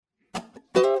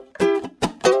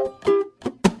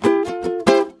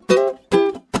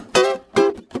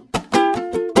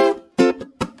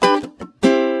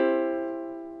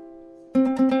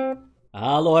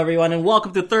Hello, everyone, and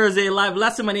welcome to Thursday Live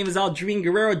Lesson. My name is Aldrin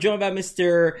Guerrero, joined by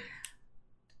Mr.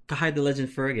 Kahai the Legend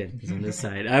Fergan is on this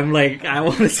side. I'm like, I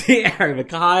want to say Aaron, but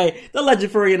Kahai the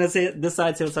Legend Fergan is this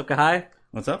side. Say what's up, Kahai.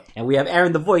 What's up? And we have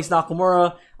Aaron the Voice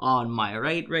Nakamura on my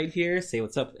right here. Say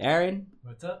what's up, Aaron.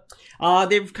 What's up?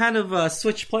 They've kind of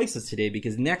switched places today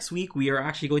because next week we are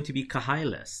actually going to be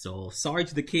Kahai-less. So sorry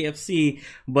to the KFC,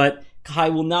 but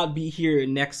Kahai will not be here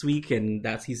next week, and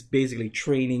he's basically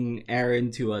training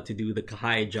Aaron to do the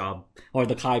Kahai job, or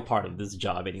the Kahai part of this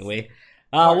job anyway.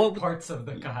 What parts of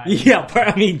the Kahai? Yeah,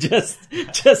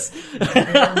 just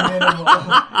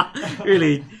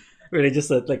really just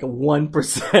like a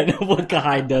 1% of what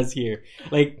Kahai does here.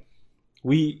 Like,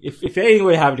 if anything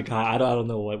would happen to Kahai, I don't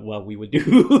know what we would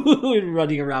do.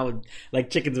 Running around with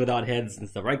like chickens without heads and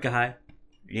stuff, right, Kahai?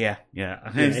 Yeah.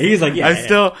 He's like, yeah.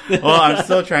 I'm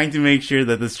still trying to make sure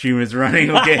that the stream is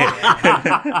running okay.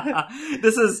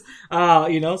 This is,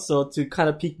 so to kind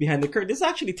of peek behind the curtain, this is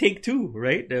actually take two,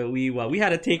 right? We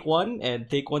had a take one, and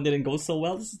take one didn't go so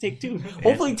well. This is take two.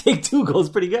 Hopefully, take two goes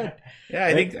pretty good. Yeah,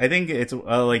 I think it's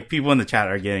like people in the chat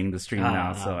are getting the stream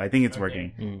now, so I think it's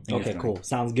working. Okay, cool.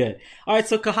 Sounds good. All right,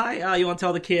 so Kahai, you want to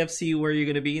tell the KFC where you're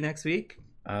going to be next week?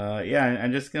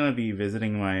 I'm just gonna be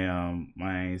visiting my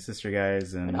my sister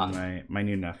guys and my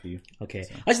new nephew. Okay,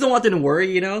 so. I just don't want them to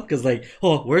worry, because like,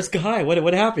 oh, where's Kahai?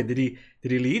 What happened? Did he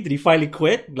leave? Did he finally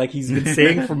quit? Like he's been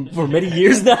saying for many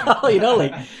years now. One too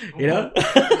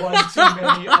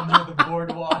many under the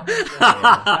boardwalk.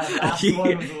 Last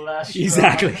one was the last straw.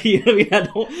 Exactly.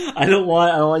 I don't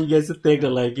want you guys to think that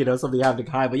like something happened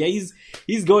to Kahai, but yeah,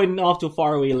 he's going off to a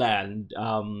faraway land.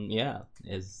 Yeah.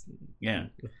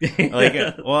 Like,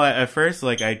 at first,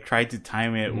 like, I tried to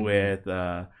time it with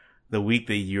the week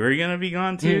that you were gonna be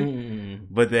gone too,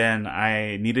 but then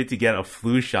I needed to get a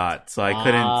flu shot, so I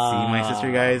couldn't see my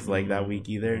sister guys like that week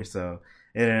either. So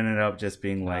it ended up just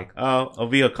being like, oh, I'll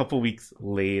be a couple weeks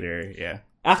later. Yeah.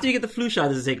 After you get the flu shot,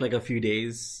 does it take like a few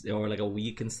days or like a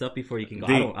week and stuff before you can go?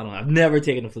 I don't know. I've never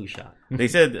taken a flu shot. They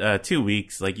said 2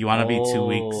 weeks. Like you want to be 2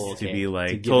 weeks to be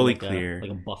like totally clear,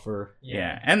 like a buffer.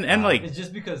 Yeah. And like it's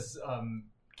just because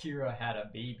Kira had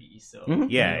a baby, so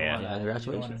congratulations.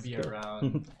 You don't want to be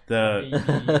around the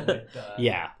baby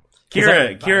yeah.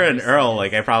 Kira and Earl,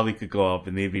 like I probably could go up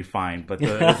and they'd be fine, but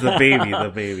it's the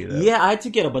baby. Though. Yeah, I had to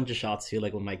get a bunch of shots too,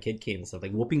 like when my kid came and stuff.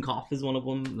 Like whooping cough is one of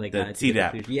them. Like the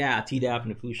Tdap. Tdap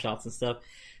and the flu shots and stuff.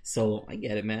 So I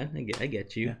get it, man. I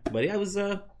get you. Yeah. But yeah, it was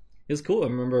cool. I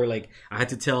remember like I had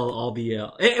to tell all the.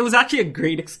 It was actually a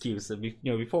great excuse,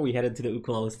 before we headed to the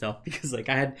ukulele stuff, because like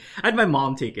I had my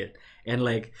mom take it, and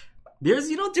like. There's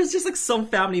just like some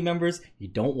family members you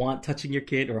don't want touching your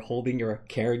kid or holding or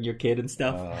carrying your kid and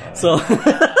stuff. So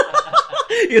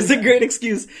it's a great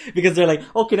excuse because they're like,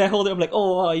 "Oh, can I hold it?" I'm like,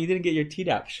 "Oh, you didn't get your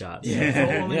Tdap shot."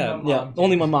 So,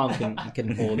 only my mom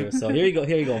can hold her. So here you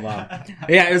go, mom.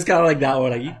 Yeah, it was kind of like that. Where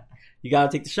like you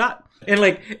gotta take the shot,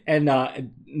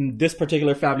 and this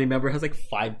particular family member has like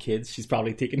 5 kids. She's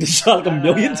probably taken the shot like a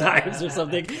million times or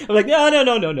something. I'm like,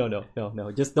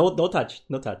 no. Just don't touch.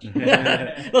 Don't touch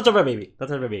my baby.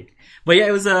 But yeah,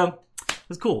 it was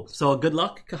cool. So good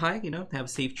luck, Kahai. Have a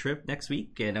safe trip next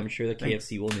week, and I'm sure the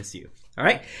KFC will miss you. All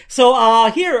right. So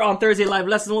here on Thursday Live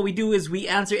Lesson, what we do is we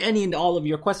answer any and all of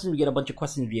your questions. We get a bunch of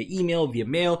questions via email, via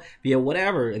mail, via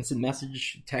whatever, instant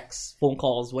message, text, phone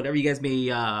calls, whatever you guys may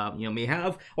may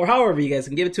have, or however you guys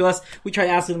can give it to us. We try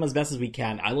to answer them as best as we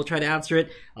can. I will try to answer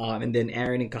it, and then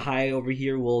Aaron and Kahai over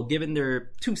here will give in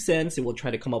their 2 cents, and we'll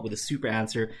try to come up with a super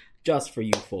answer just for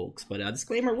you folks. But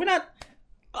disclaimer: we're not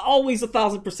always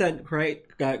 1,000%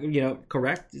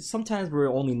 correct. Sometimes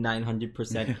we're only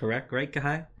 900% correct, right,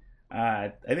 Kahai?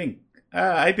 I think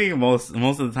most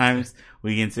of the times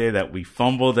we can say that we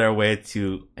fumbled our way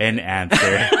to an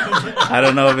answer. I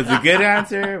don't know if it's a good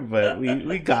answer, but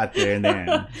we got there in the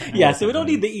end. Yeah, so we don't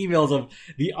need the emails of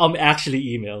the actually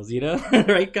emails,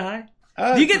 right, Kahai?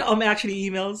 Do you get actually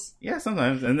emails? Yeah,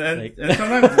 sometimes, and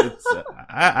sometimes it's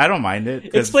I don't mind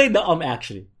it. Explain the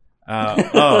actually.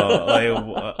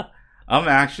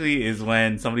 Actually is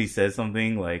when somebody says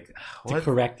something like to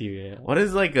correct you. Yeah. What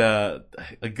is like a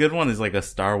good one is like a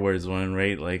Star Wars one,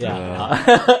 right? Like in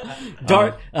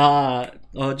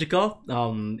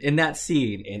that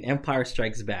scene in Empire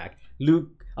Strikes Back, Luke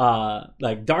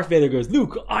like Darth Vader goes,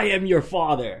 "Luke, I am your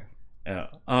father."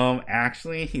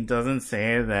 Actually he doesn't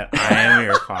say that I am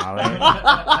your father.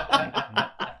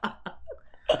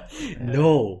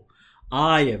 No.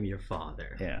 I am your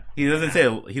father. Yeah, he doesn't say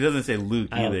Luke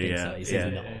I don't either. think Yeah, so. He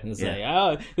says yeah. no. It's Yeah.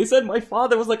 like, they said my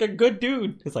father was like a good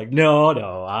dude. It's like, no,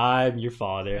 I'm your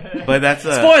father. But that's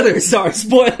Spoilers, sorry,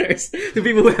 spoilers to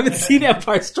people who haven't seen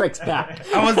Empire Strikes Back.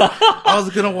 I was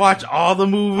gonna watch all the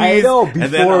movies. I know, and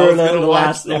then I before was the gonna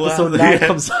last watch episode the 9 last-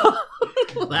 comes out.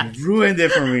 You ruined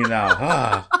it for me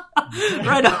now.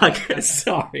 Right on,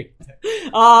 sorry.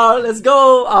 Let's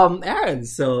go, Aaron.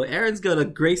 So Aaron's gonna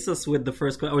grace us with the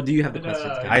first question. Or do you have the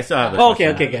questions? I still have the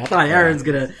Okay. question. I thought Aaron's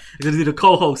gonna do the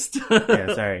co-host.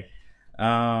 Yeah, sorry.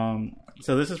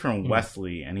 So this is from Hmm.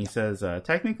 Wesley, and he says,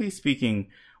 technically speaking,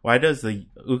 why does the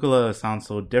ukulele sound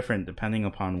so different depending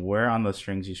upon where on the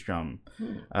strings you strum?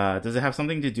 Does it have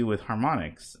something to do with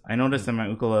harmonics? I notice that my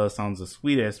ukulele sounds the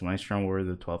sweetest when I strum over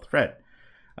the 12th fret.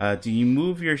 Do you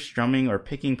move your strumming or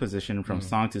picking position from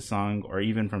song to song, or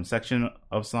even from section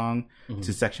of song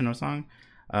to section of song?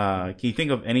 Can you think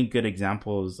of any good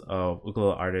examples of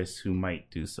ukulele artists who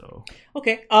might do so?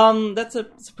 Okay, that's a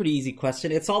pretty easy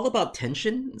question. It's all about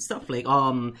tension and stuff. Like,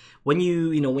 when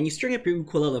you string up your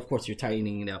ukulele, of course, you're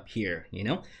tightening it up here,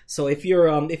 So if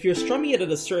you're strumming it at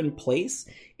a certain place,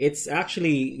 it's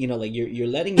actually, like you're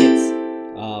letting it,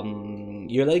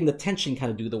 you're letting the tension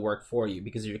kind of do the work for you,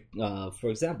 because for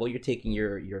example, you're taking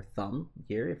your thumb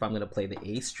here. If I'm going to play the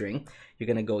A string, you're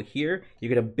going to go here,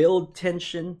 you're going to build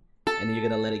tension, and then you're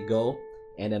going to let it go.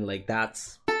 And then like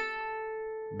that's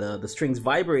the strings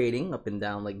vibrating up and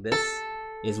down like this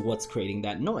is what's creating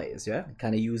that noise. Yeah, it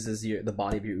kind of uses the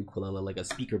body of your ukulele like a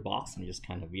speaker box and just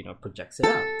kind of projects it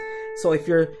out. So if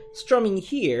you're strumming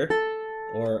here,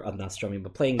 or I'm not strumming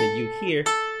but playing the uke here,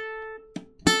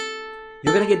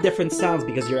 you're gonna get different sounds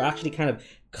because you're actually kind of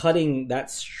cutting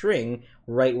that string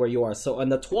right where you are. So on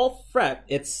the 12th fret,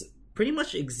 it's pretty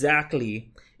much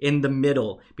exactly in the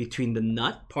middle between the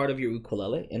nut part of your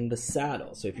ukulele and the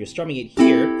saddle. So if you're strumming it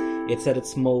here, it's at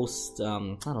its most, I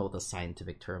don't know what the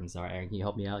scientific terms are. Aaron, can you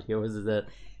help me out here? Was it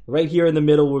right here in the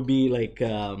middle would be like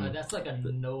that's like a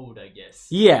node, I guess.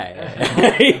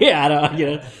 Yeah. Yeah, I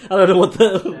don't know what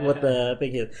the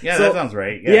thing is. Yeah, so, that sounds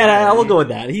right. Yeah, I will go with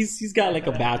that. He's got like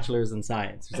a bachelor's in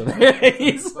science or something.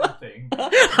 He's Something.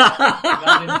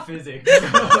 Not in physics.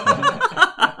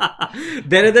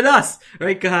 better than us,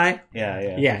 right, Kai?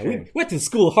 Yeah. We went to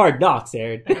school hard knocks,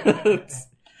 Aaron.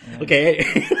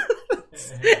 Okay.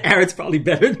 Aaron's probably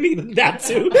better than me than that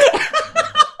too.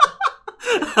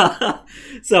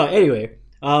 So anyway,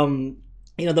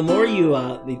 the more you,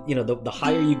 the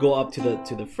higher you go up to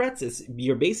the frets, is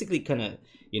you're basically kind of,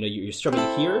 you're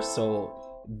strumming here.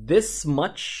 So this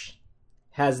much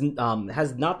has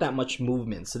not that much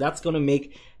movement. So that's going to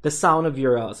make the sound of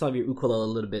your ukulele a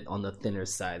little bit on the thinner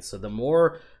side. So the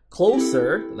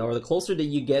closer that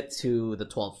you get to the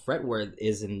 12th fret, where it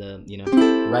is in the,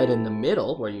 right in the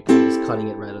middle, where you're kind of just cutting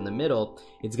it right in the middle,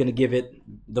 it's going to give it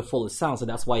the fullest sound. So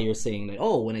that's why you're saying that,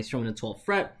 when I strum in the 12th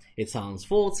fret, it sounds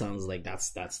full. It sounds like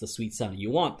that's the sweet sound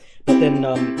you want. But then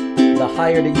the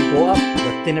higher that you go up,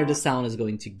 the thinner the sound is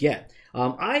going to get.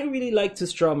 I really like to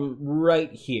strum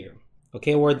right here.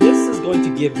 Okay, where this is going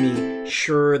to give me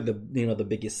the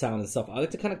biggest sound and stuff. I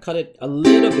like to kind of cut it a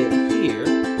little bit here.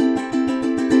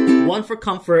 One, for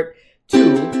comfort.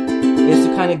 Two is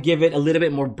to kind of give it a little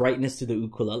bit more brightness to the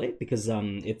ukulele, because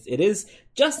it is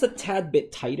just a tad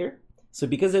bit tighter. So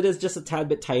because it is just a tad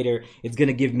bit tighter, it's going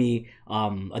to give me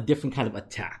a different kind of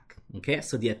attack. Okay,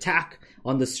 so the attack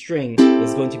on the string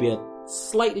is going to be a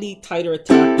slightly tighter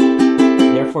attack,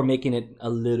 therefore making it a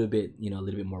little bit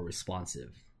more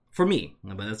responsive. For me,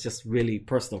 but that's just really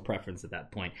personal preference at that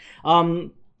point.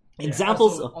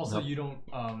 Examples. Also, you don't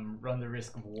run the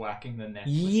risk of whacking the neck.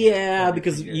 Yeah,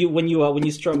 because when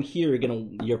you strum here,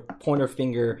 your pointer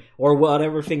finger or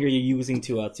whatever finger you're using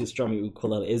to strum your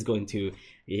ukulele is going to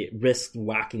risk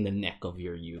whacking the neck of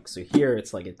your uke. So here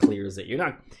it's like it clears it. You're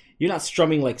not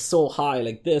strumming like so high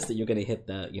like this that you're gonna hit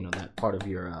that part of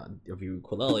your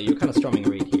ukulele. You're kind of strumming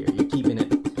right here. You're keeping it.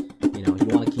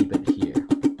 You want to keep it here.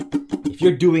 If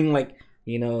you're doing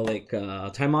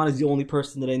Taimon is the only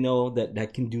person that I know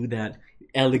that can do that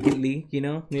elegantly, you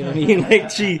know what I mean?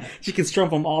 Like she can strum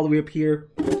from all the way up here,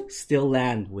 still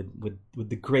land with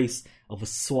the grace of a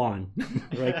swan,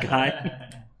 right, Kai?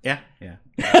 Yeah.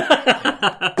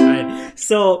 Right.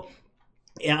 So,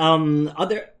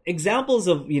 other examples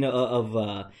of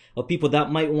of people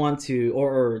that might want to,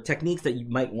 or techniques that you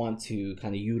might want to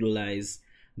kind of utilize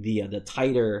the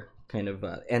tighter kind of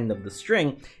end of the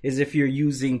string is if you're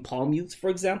using palm mutes, for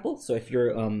example. So if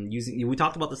you're we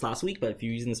talked about this last week, but if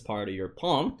you're using this part of your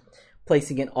palm,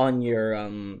 placing it on your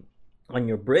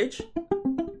bridge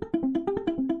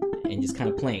and just kind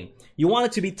of playing, you want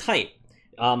it to be tight,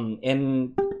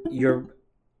 and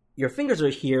your fingers are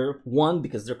here, one,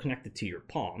 because they're connected to your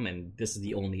palm, and this is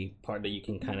the only part that you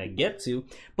can kind of get to.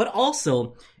 But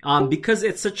also, because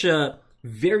it's such a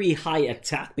very high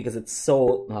attack, because it's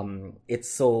so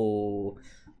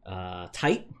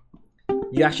tight,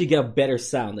 you actually get a better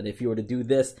sound than if you were to do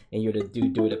this and you were to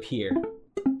do it up here.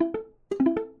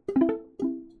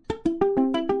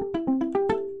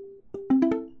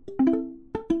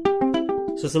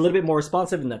 So it's a little bit more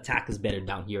responsive, and the attack is better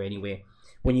down here anyway.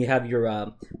 When you have your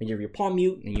palm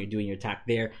mute and you're doing your attack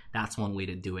there, that's one way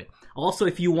to do it. Also,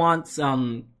 if you want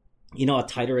a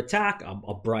tighter attack,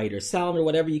 a brighter sound or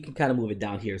whatever, you can kind of move it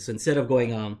down here. So instead of going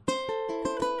now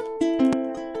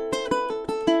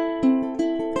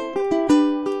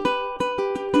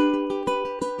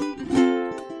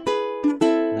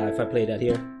if I play that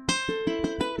here.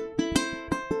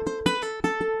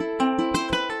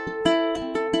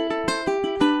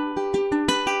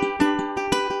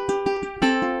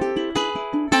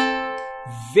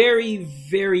 Very,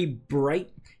 very bright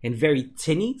and very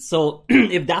tinny. So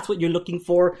if that's what you're looking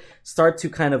for, start to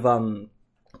kind of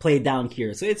play it down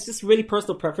here. So it's just really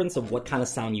personal preference of what kind of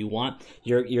sound you want.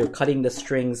 You're cutting the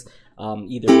strings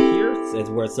either here,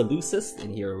 where it's the loosest,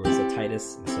 and here where it's the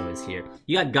tightest, and so it's here.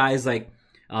 You got guys like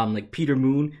Peter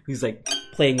Moon, who's like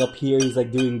playing up here. He's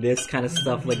like doing this kind of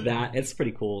stuff like that. It's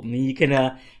pretty cool. I mean, you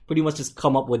can pretty much just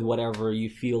come up with whatever you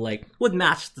feel like would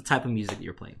match the type of music that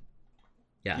you're playing.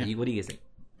 Yeah. What do you guys think?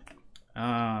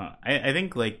 I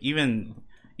think like even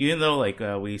though like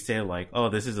we say like, oh,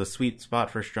 this is a sweet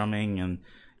spot for strumming and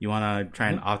you want to try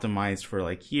and optimize for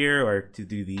like here or to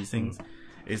do these things,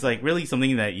 it's like really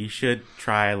something that you should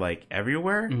try like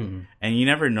everywhere. And you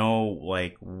never know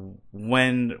like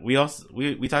when we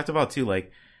talked about too,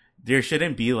 like there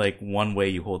shouldn't be like one way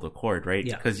you hold a chord, right?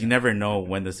 Because you never know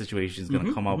when the situation is going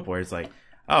to come up where it's like,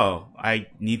 oh, I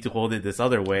need to hold it this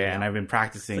other way, and I've been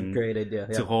practicing That's a great idea.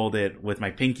 to hold it with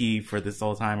my pinky for this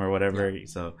whole time or whatever.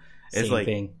 So it's Same like,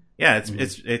 thing.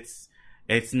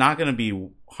 it's not going to be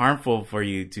harmful for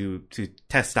you to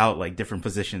test out like different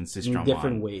positions to strum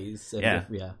different on. ways.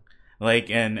 Like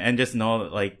and just know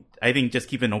that, like, I think just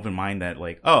keep an open mind that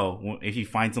like, oh, if you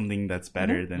find something that's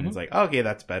better, then it's like, oh, okay,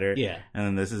 that's better. Yeah. And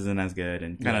then this isn't as good,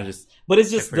 and kind of just. But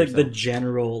it's just like the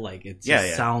general, like it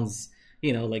just sounds.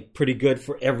 Like pretty good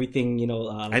for everything,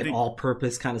 like I think,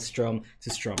 all-purpose kind of strum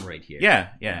right here. Yeah.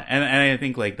 And I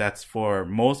think like that's for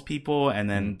most people, and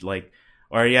then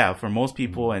for most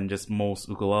people and just most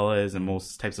ukuleles and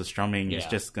most types of strumming, it's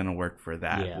just gonna work for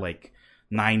that, like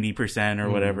 90% or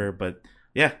whatever. But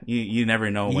you never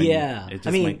know when it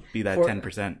just might be that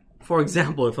 10%. For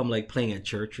example, if I'm like playing at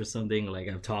church or something, like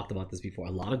I've talked about this before,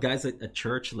 a lot of guys at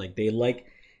church, like they like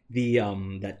the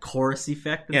that chorus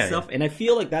effect and stuff, and I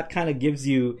feel like that kind of gives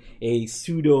you a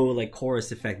pseudo like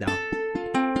chorus effect now.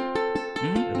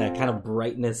 That kind of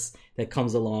brightness that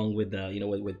comes along with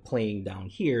with playing down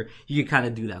here, you can kind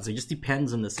of do that. So it just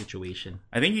depends on the situation.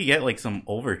 I think you get like some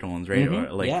overtones, right?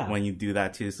 Or like when you do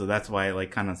that too. So that's why it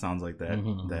like kind of sounds like that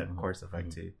that chorus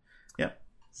effect too. Yeah.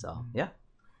 So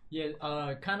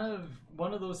kind of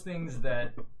one of those things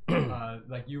that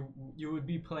like you would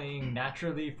be playing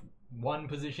naturally one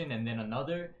position and then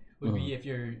another would be if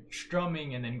you're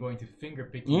strumming and then going to finger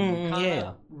picking, kind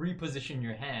of reposition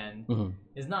your hand.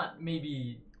 Is not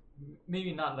maybe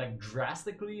not like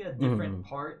drastically a different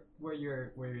part where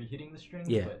you're hitting the strings.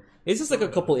 But it's just like a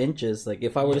couple inches. Like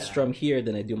if I were to strum here,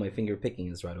 then I do my finger picking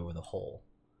is right over the hole.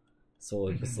 So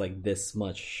if it's like this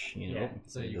much,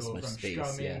 so you this go much from space.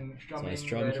 strumming So I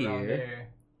strum right around here. there.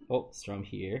 Strum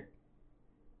here,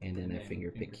 and then I finger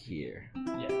pick here.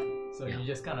 So you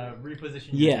just kind of reposition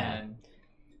your hand.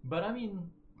 But I mean,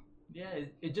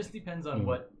 it just depends on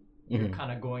what you're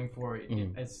kind of going for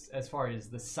as far as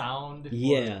the sound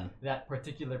for that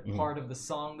particular part of the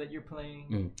song that you're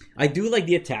playing. I do like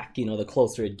the attack, the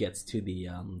closer it gets to the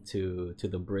to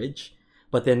the bridge.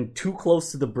 But then too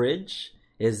close to the bridge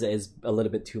is a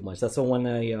little bit too much. That's when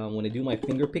I do my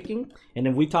finger picking, and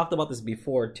then we talked about this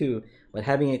before too. But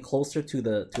having it closer to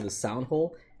the sound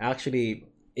hole actually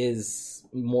is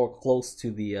more close to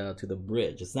the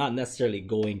bridge. It's not necessarily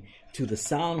going to the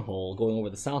sound hole, going over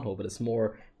the sound hole, but it's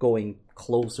more going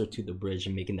closer to the bridge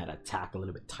and making that attack a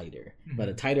little bit tighter. But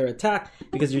a tighter attack,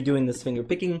 because you're doing this finger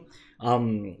picking,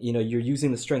 you're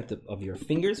using the strength of your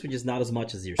fingers, which is not as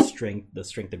much as the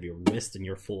strength of your wrist and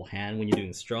your full hand when you're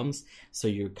doing strums. So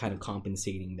you're kind of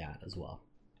compensating that as well.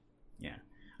 Yeah.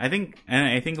 I think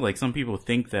like some people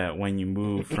think that when you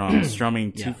move from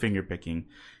strumming to finger picking,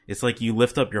 it's like you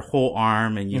lift up your whole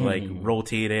arm and you like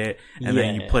rotate it and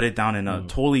then you put it down in a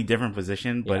totally different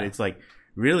position. But it's like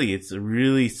really it's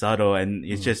really subtle, and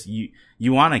it's just you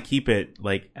want to keep it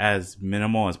like as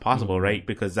minimal as possible, right?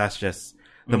 Because that's just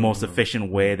the most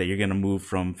efficient way that you're gonna move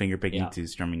from fingerpicking to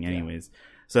strumming, anyways.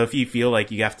 So if you feel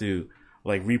like you have to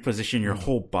like reposition your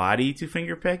whole body to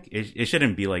fingerpick, it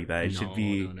shouldn't be like that. It should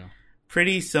be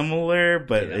pretty similar,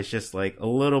 but it's just like a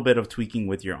little bit of tweaking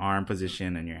with your arm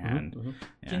position and your hand.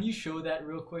 Yeah. Can you show that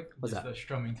real quick? What's just that? The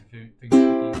strumming to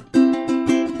fingerpicking.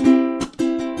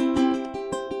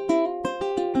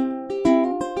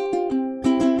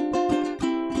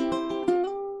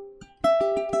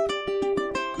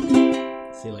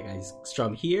 See, like I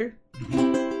strum here.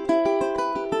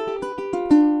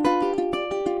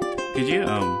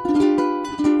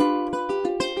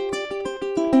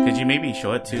 Could you maybe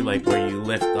show it to like where you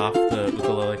lift off the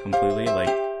ukulele completely, like,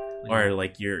 or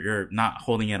like you're not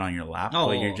holding it on your lap,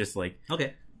 but you're just like,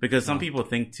 okay, because some people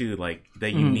think too like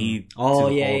that you need to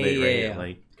hold it, right?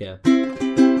 Like,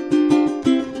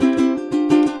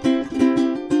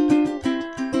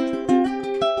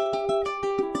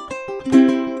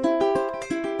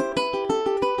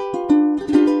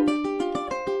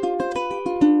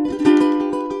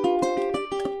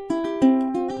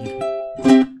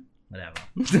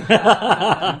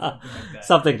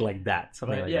 something like that.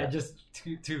 Just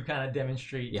to kind of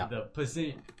demonstrate the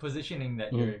positioning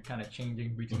that you're kind of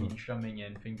changing between strumming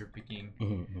and finger picking.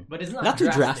 But it's not too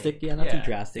drastic. Not too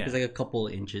drastic. Yeah. It's like a couple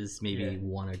inches, maybe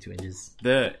 1 or 2 inches.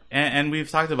 And we've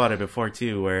talked about it before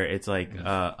too, where it's like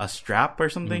a strap or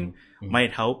something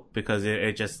might help, because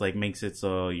it just like makes it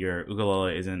so your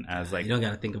ukulele isn't as like, you don't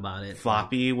gotta think about it,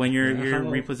 floppy when you're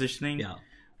repositioning. Yeah.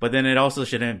 But then it also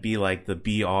shouldn't be like the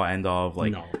be all end all of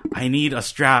like, I need a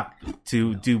strap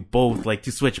to do both, like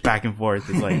to switch back and forth.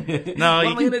 It's like, no, what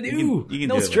am I gonna do? You can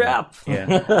no do strap.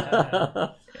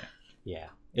 Yeah.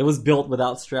 It was built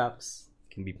without straps.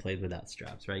 Can be played without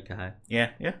straps, right, Kai? Yeah.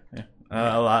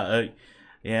 A lot.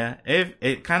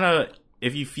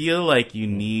 If you feel like you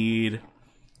need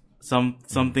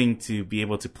something to be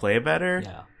able to play better,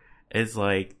 it's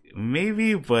like,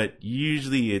 maybe, but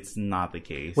usually it's not the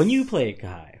case. When you play,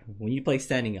 Kai, when you play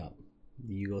standing up,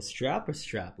 do you go strap or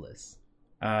strapless?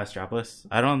 Strapless.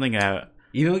 I don't think I...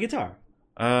 Even with guitar?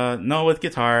 No, with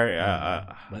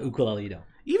guitar... but ukulele, you don't?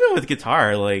 Even with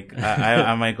guitar, like,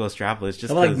 I might go strapless.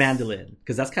 Just like mandolin,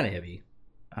 because that's kind of heavy.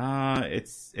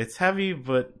 It's heavy,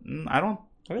 but I don't...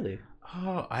 Really?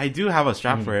 Oh, I do have a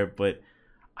strap for it, but...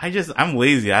 I'm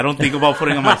lazy. I don't think about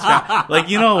putting on my strap. Like,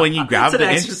 you know, when you grab the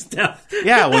extra step.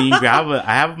 when you grab it,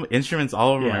 I have instruments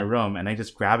all over my room, and I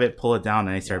just grab it, pull it down,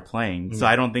 and I start playing. So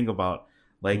I don't think about,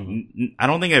 like, I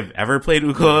don't think I've ever played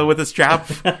ukulele with a strap.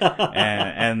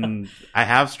 and I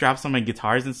have straps on my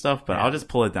guitars and stuff, but I'll just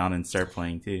pull it down and start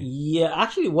playing too. Yeah,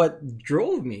 actually, what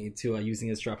drove me to using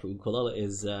a strap for ukulele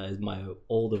is my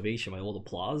old Ovation, my old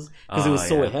Applause, because it was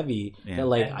so heavy that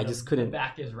like I just couldn't. The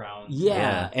back is round.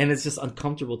 Yeah, and it's just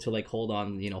uncomfortable to like hold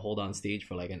on stage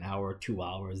for like an hour or 2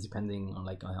 hours, depending on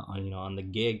like on the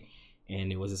gig.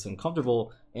 And it was just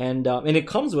uncomfortable, and it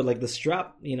comes with like the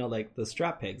strap, like the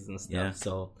strap pegs and stuff. Yeah.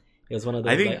 So it was one of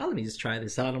those let me just try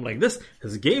this out. I'm like, this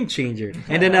is a game changer.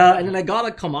 And then I got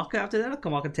a Kamaka after that, a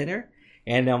Kamaka tenor,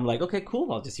 and I'm like, okay,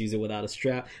 cool, I'll just use it without a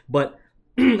strap. But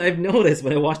I've noticed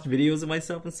when I watch videos of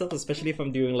myself and stuff, especially if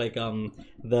I'm doing like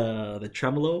the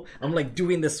tremolo, I'm like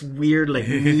doing this weird like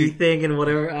knee thing and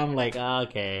whatever. I'm like,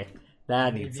 okay.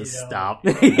 That needs to stop.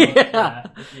 If you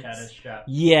had a strap.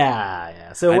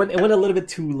 Yeah. So it went a little bit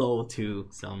too low too.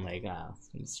 So I'm like,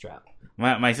 strap.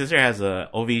 My sister has a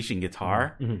Ovation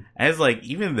guitar, and it's like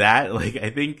even that, like I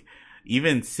think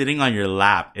even sitting on your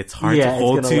lap, it's hard to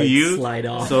hold to you. Slide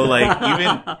off. So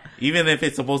like even if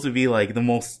it's supposed to be like the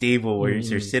most stable, where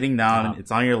you're sitting down,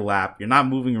 it's on your lap, you're not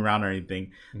moving around or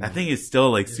anything. That thing is still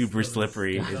like super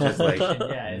slippery. It's just like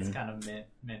it's kind of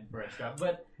meant for a strap.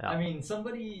 But I mean,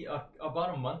 somebody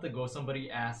about a month ago,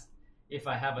 somebody asked if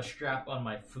I have a strap on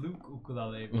my fluke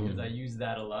ukulele, because I use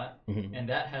that a lot, and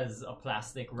that has a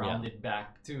plastic rounded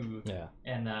back too. Yeah.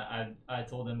 And I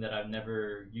told them that I've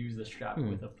never used a strap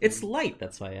with a fluke. It's light,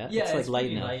 that's why. It's like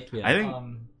light now. Light. Yeah. I think.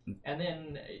 And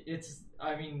then it's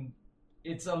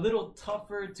a little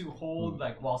tougher to hold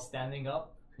like while standing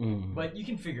up. But you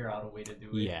can figure out a way to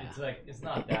do it. Yeah. It's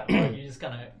not that hard. You just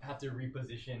kind of have to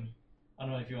reposition. I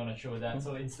don't know if you want to show that.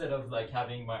 So instead of like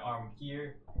having my arm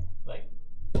here, like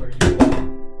where you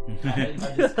I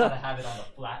just kind of have it on the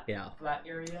flat area.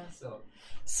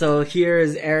 So here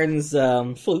is Aaron's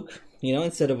fluke.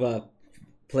 Instead of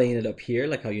playing it up here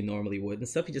like how you normally would and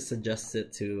stuff, you just adjust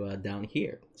it to down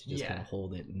here. So you just kind of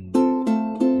hold it in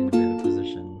a bit of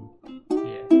position.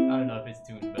 Yeah, I don't know if it's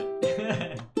tuned, but.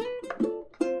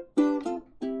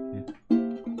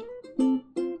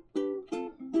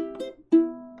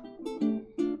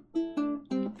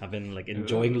 I've been like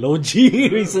enjoying Low G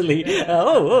recently.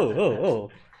 Oh.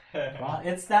 Well,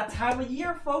 it's that time of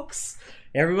year, folks.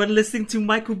 Everyone listening to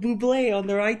Michael Bublé on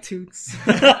their iTunes.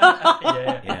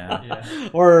 Yeah.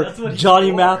 Or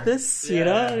Johnny for. Mathis, you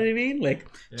know Yeah. what I mean? Like,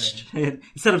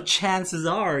 instead of chances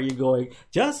are, you're going,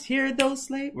 just hear those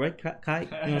sleigh. Right, Kai?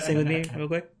 You want to sing with me real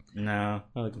quick? No.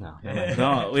 Oh, no.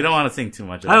 No, we don't want to sing too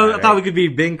much of I that, thought we right? could be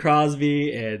Bing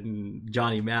Crosby and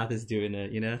Johnny Mathis doing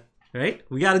it, you know? Right?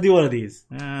 We got to do one of these.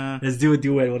 Let's do a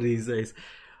duet one of these days.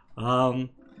 I'm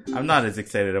not as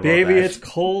excited about Baby, that. it's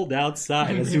cold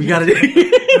outside. We gotta do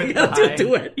a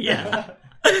duet. Yeah.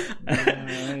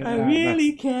 I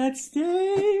really can't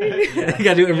stay. You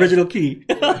gotta do original key.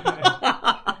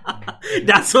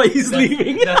 That's why he's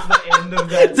leaving. That's the end of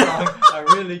that song. I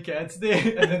really can't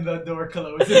stay. And then the door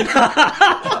closes.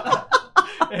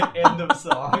 End of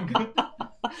song.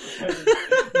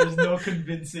 There's no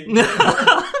convincing.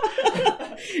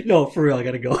 No, for real, I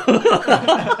gotta go.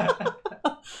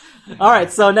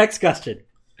 Alright, so next question.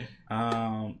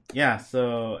 Yeah,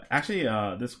 so actually,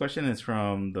 this question is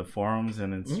from the forums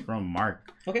and it's from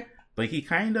Mark. Okay. But he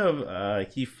kind of,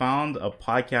 he found a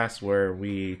podcast where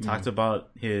we talked about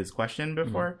his question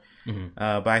before.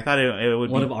 But I thought it would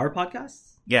One be... of our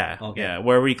podcasts? Yeah, Okay. yeah,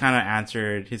 where we kind of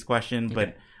answered his question,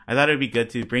 but I thought it would be good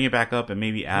to bring it back up and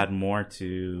maybe add more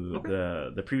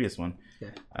to the previous one.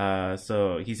 Okay.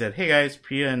 So he said, "Hey guys,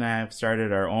 Priya and I have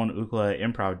started our own ukulele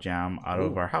improv jam out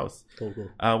of our house. Cool.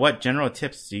 What general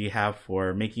tips do you have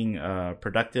for making a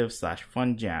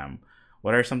productive/fun jam?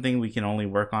 What are something we can only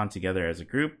work on together as a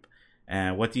group?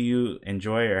 And what do you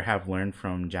enjoy or have learned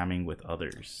from jamming with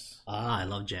others?" I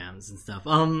love jams and stuff.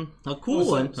 A cool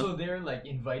one. So they're like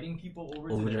inviting people over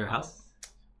to their house?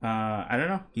 I don't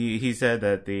know. He said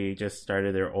that they just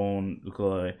started their own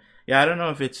ukulele. Yeah, I don't know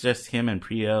if it's just him and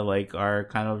Priya like are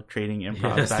kind of trading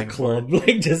improv Just back a and club, forth.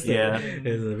 like just Yeah.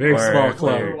 it's a very Or small Whoever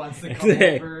club. wants to come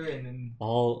over and then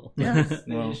All Yeah.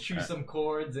 they Well, just choose some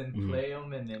chords and play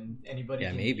them, and then anybody yeah,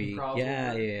 can maybe. improv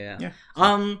Yeah. over it. Yeah.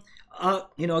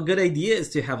 A good idea is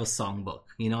to have a songbook.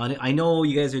 You know, I know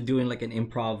you guys are doing like an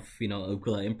improv,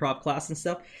 ukulele improv class and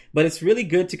stuff, but it's really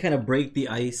good to kind of break the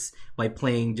ice by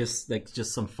playing just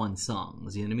some fun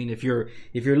songs. You know what I mean? If you're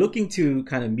looking to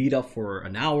kind of meet up for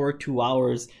an hour, 2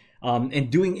 hours,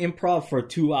 and doing improv for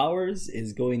 2 hours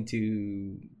is going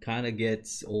to kind of get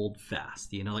old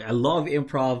fast. You know, like I love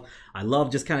improv. I love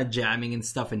just kind of jamming and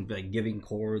stuff and like giving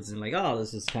chords and like, oh,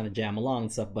 let's just kind of jam along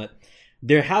and stuff. But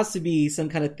there has to be some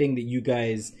kind of thing that you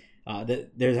guys,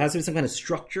 there has to be some kind of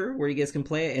structure where you guys can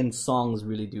play it, and songs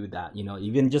really do that. You know,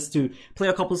 even just to play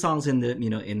a couple songs in the,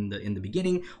 in the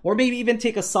beginning, or maybe even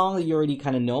take a song that you already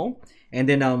kind of know. And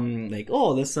then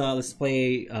let's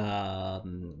play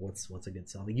what's a good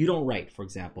song? Like You Don't Write, for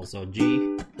example. So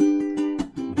G,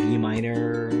 B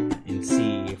minor, and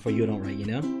C for You Don't Write, you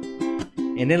know?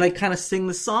 And then like kind of sing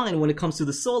the song, and when it comes to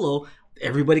the solo,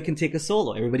 everybody can take a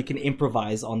solo. Everybody can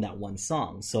improvise on that one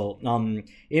song. So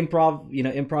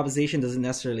improvisation doesn't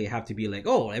necessarily have to be like,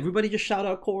 oh, everybody just shout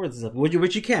out chords and stuff,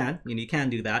 which you can. You can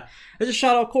do that. Just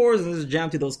shout out chords and just jam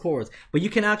to those chords. But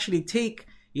you can actually take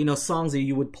songs that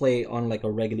you would play on like a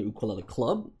regular ukulele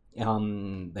club,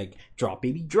 like Drop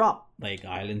Baby Drop, like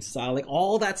Island Style, like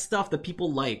all that stuff that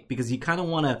people like, because you kind of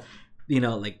want to,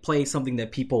 like play something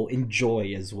that people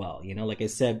enjoy as well. Like I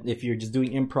said, if you're just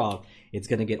doing improv, it's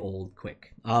gonna get old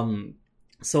quick.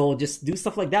 So just do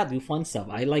stuff like that, do fun stuff.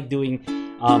 I like doing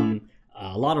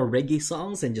a lot of reggae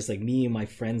songs, and just like me and my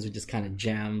friends would just kind of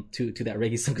jam to that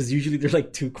reggae song, because usually they're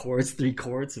like 2 chords, 3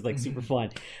 chords. It's like super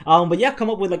fun. But yeah, come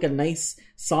up with like a nice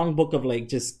songbook of like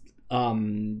just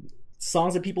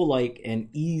songs that people like and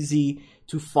easy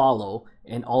to follow,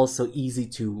 and also easy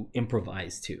to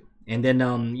improvise to. And then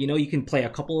you can play a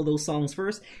couple of those songs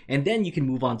first, and then you can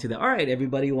move on to the, all right,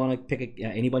 everybody want to pick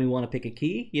anybody want to pick a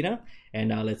key,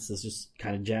 and let's just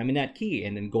kind of jam in that key,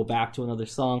 and then go back to another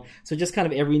song. So just kind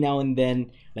of every now and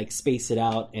then, like, space it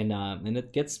out, and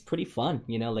it gets pretty fun,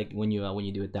 like when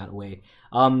you do it that way.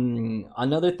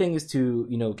 Another thing is to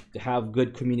have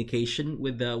good communication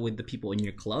with the people in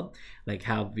your club, like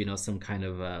have some kind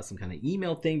of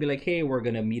email thing, be like, hey, we're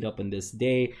gonna meet up on this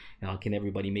day. Can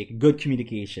everybody make good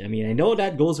communication? I mean, I know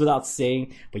that goes without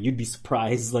saying, but you'd be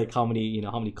surprised like how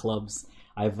many clubs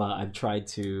I've tried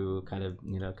to kind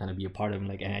of be a part of,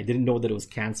 like, and I didn't know that it was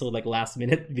canceled like last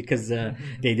minute because they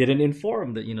didn't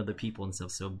inform the people and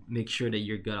stuff. So make sure that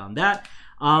you're good on that.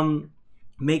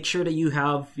 Make sure that you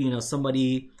have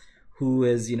somebody who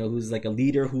is who's like a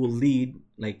leader, who will lead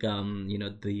like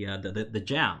the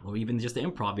jam, or even just the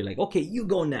improv. You're like, okay, you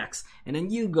go next, and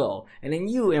then you go, and then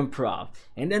you improv,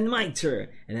 and then my turn,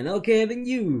 and then okay, then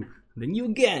you then you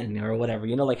again, or whatever.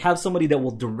 Like have somebody that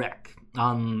will direct.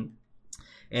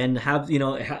 And have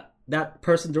that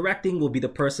person directing will be the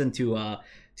person to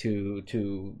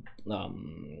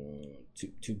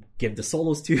give the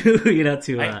solos to.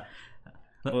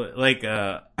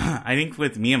 I think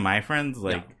with me and my friends,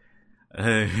 well,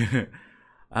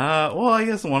 I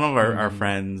guess one of our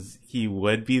friends, he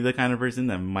would be the kind of person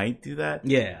that might do that.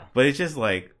 Yeah. But it's just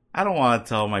like, I don't want to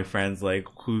tell my friends like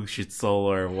who should solo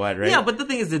or what, right? Yeah, but the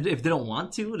thing is that if they don't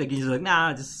want to, like, you're just like,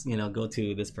 nah, just go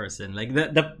to this person. Like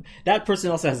that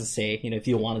person also has a say. If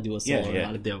you want to do a solo or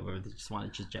not, or they just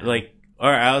want to just jam. Like,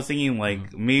 or I was thinking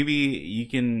like maybe you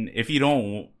can, if you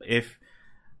don't, if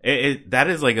that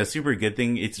is like a super good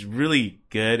thing. It's really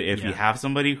good if you have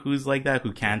somebody who's like that,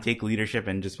 who can take leadership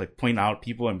and just like point out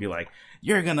people and be like,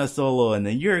 you're gonna solo and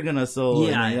then you're gonna solo.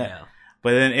 Yeah.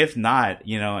 But then if not,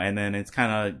 and then it's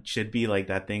kind of should be like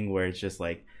that thing where it's just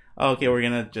like, oh, okay, we're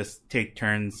going to just take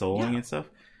turns soloing and stuff.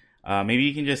 Maybe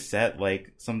you can just set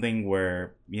like something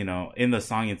where, in the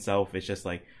song itself, it's just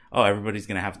like, oh, everybody's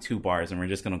going to have 2 bars and we're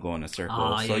just going to go in a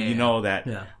circle. Know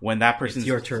that when that person's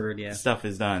your turn, stuff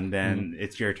is done, then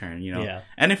it's your turn, Yeah.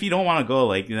 And if you don't want to go,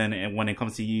 like, then when it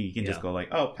comes to you, you can just go like,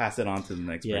 oh, pass it on to the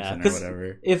next person or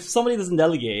whatever. If somebody doesn't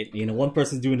delegate, one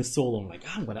person's doing a solo, I'm like,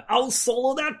 I'm going to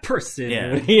out-solo that person.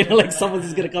 Yeah. Like someone's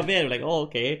just going to come in, like, oh,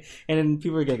 okay. And then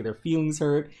people are going to get their feelings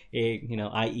hurt,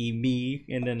 i.e. me.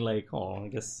 And then like, oh, I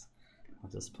guess I'll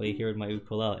just play here with my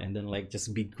ukulele and then like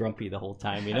just be grumpy the whole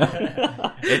time,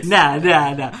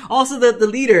 Nah. Also, the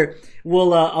leader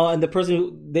will, and the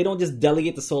person they don't just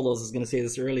delegate the solos. I was going to say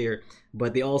this earlier,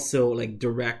 but they also like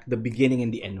direct the beginning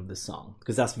and the end of the song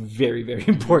because that's very, very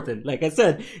important. Like I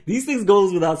said, these things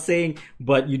goes without saying,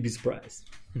 but you'd be surprised.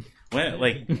 When,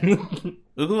 like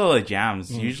ukulele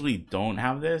jams usually don't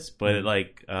have this, but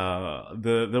like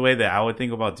the way that I would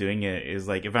think about doing it is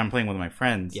like if I'm playing with my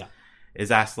friends. Yeah. Is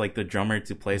ask like the drummer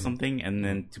to play something and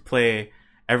then to play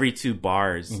every 2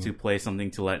 bars to play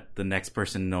something to let the next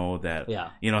person know that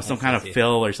some kind of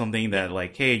fill or something that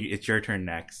like, hey, it's your turn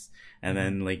next. And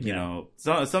then like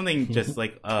something just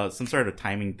like some sort of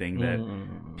timing thing that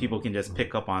people can just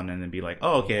pick up on and then be like,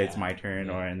 oh, okay, it's my turn,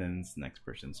 or and then it's the next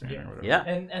person's turn or whatever. Yeah,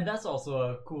 and that's also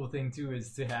a cool thing too,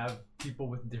 is to have people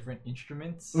with different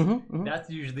instruments. That's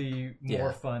usually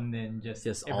more fun than just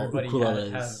everybody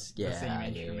has the same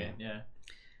instrument. Yeah.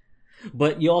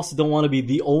 But you also don't want to be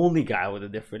the only guy with a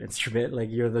different instrument. Like,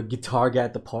 you're the guitar guy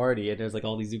at the party, and there's like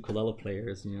all these ukulele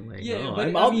players, and you're like,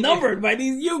 I'm outnumbered by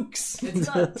these ukes. It's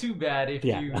not too bad if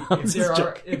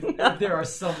there are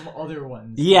some other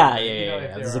ones.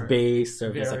 There's a bass,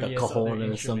 or there's like a cajon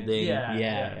or something.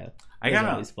 Yeah. I got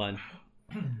always fun.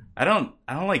 I don't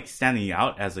like standing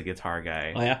out as a guitar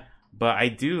guy. Oh yeah, but I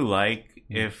do like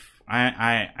if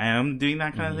I am doing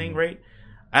that kind of thing, right?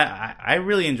 I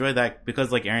really enjoy that because,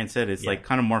 like Aaron said, it's like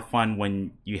kind of more fun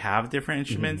when you have different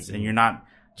instruments and you're not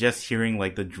just hearing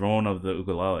like the drone of the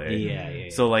ukulele.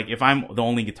 So like if I'm the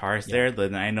only guitarist there,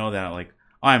 then I know that like,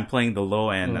 oh, I'm playing the low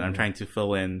end and I'm trying to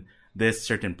fill in this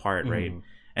certain part, right?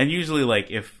 And usually like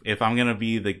if I'm gonna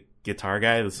be the guitar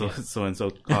guy, the so and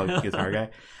so called guitar guy,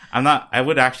 I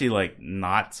would actually like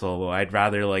not solo. I'd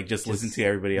rather like just listen to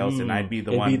everybody else and I'd be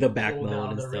the one. Be the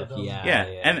backbone and stuff. Yeah.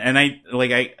 And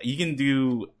you can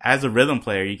do, as a rhythm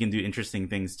player, you can do interesting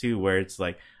things too, where it's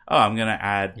like, oh, I'm going to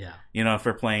add, if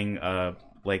we're playing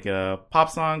like a pop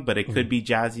song, but it could be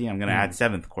jazzy, I'm going to add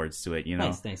 7th chords to it,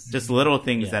 Nice. Just little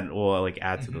things that will like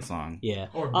add to the song. Yeah.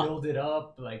 Or build it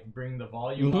up, like bring the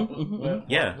volume up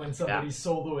when somebody's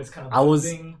solo is kind of I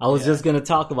was just going to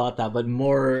talk about that, but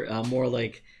more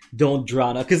like, don't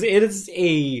drown out, because it is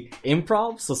a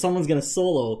improv, so someone's gonna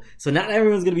solo, so not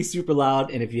everyone's gonna be super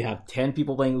loud, and if you have 10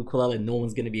 people playing ukulele, no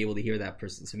one's gonna be able to hear that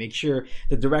person. So make sure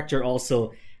the director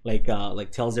also like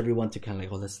tells everyone to kind of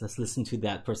like, oh, let's listen to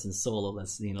that person's solo,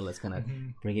 let's kind of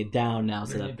bring it down now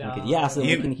so that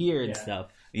we can hear and stuff.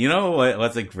 You know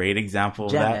what's a great example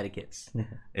of that? Etiquettes.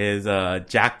 Is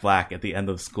Jack Black at the end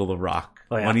of School of Rock.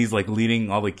 Oh, yeah. When he's like leading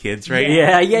all the kids, right?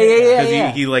 Yeah.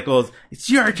 Because he like goes, it's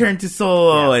your turn to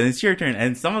solo, and it's your turn.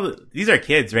 And these are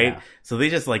kids, right? Yeah. So they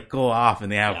just like go off and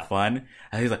they have fun.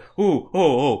 And he's like,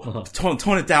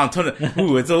 tone it down,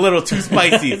 ooh, it's a little too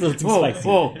spicy.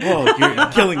 Whoa,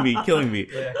 you're killing me.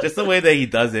 Yeah. Just the way that he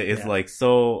does it is like,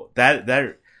 so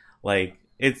that like,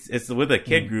 it's with a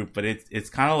kid group, but it's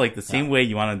kind of like the same way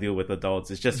you want to do it with adults.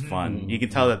 It's just fun. You can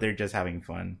tell that they're just having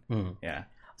fun. Yeah.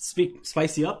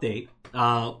 Spicy update.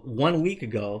 1 week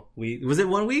ago, was it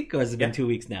 1 week or has it been 2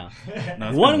 weeks now?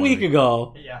 No, 1 week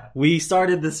ago, we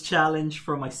started this challenge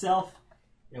for myself.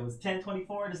 It was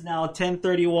 10:24. It is now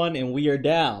 10:31, and we are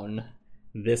down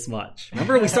this much.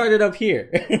 Remember, we started up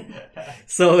here.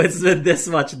 So it's been this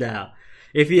much now.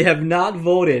 If you have not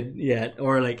voted yet,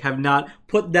 or like have not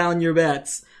put down your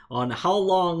bets on how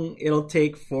long it'll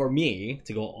take for me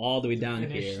to go all the way down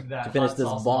here to finish this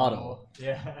bottle.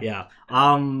 Yeah.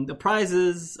 The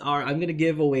prizes are, I'm gonna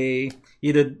give away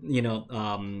either,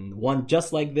 one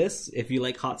just like this if you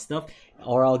like hot stuff,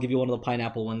 or I'll give you one of the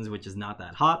pineapple ones, which is not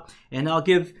that hot, and I'll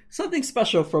give something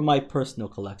special from my personal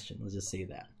collection. Let's just say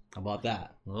that. How about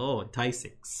that? Oh,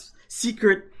 enticing.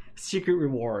 Secret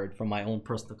reward from my own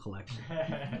personal collection.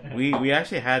 We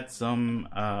actually had some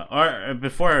or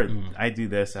before I do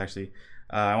this, actually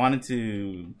I wanted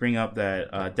to bring up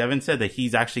that Devin said that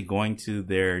he's actually going to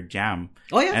their jam.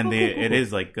 Oh yeah, and cool. It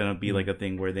is like gonna be like a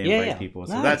thing where they invite people,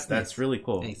 so that's really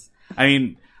cool. Nice. I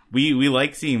mean, we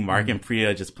like seeing Mark and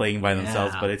Priya just playing by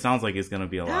themselves, but it sounds like it's gonna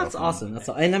be a lot of fun. That's awesome. That's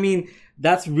and I mean,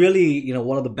 that's really,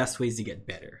 one of the best ways to get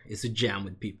better is to jam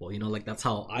with people. Like that's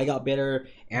how I got better.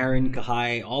 Aaron,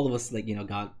 Kahai, all of us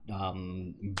got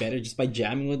better just by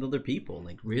jamming with other people.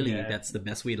 Like really, that's the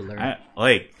best way to learn.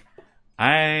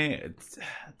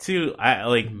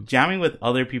 Jamming with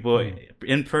other people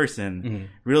in person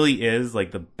really is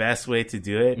like the best way to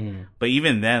do it. But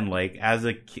even then, like as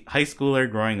a high schooler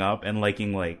growing up and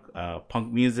liking like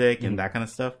punk music and that kind of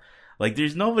stuff, like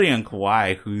there's nobody on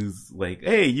Kauai who's like,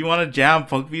 hey, you want to jam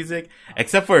punk music?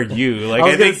 Except for you. Like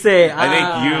I think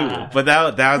you, but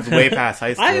that was way past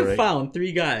high school. I have found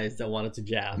 3 guys that wanted to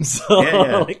jam. So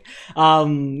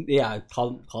I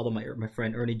called him my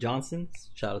friend Ernie Johnson.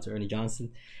 Shout out to Ernie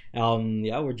Johnson.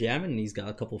 We're jamming, and he's got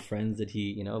a couple friends that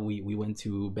we went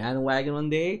to Bandwagon one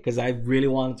day because I really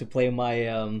wanted to play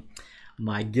my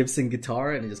my Gibson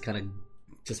guitar and just kind of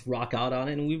just rock out on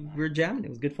it, and we were jamming. It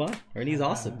was good fun. Ernie's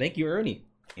awesome. Thank you, Ernie.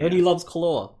 Ernie loves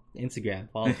Kaloa.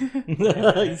 Instagram, follow.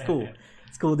 He's cool.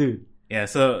 He's a cool dude. Yeah,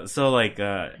 so like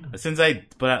since I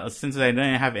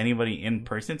didn't have anybody in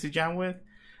person to jam with,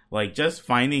 like just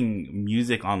finding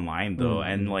music online though,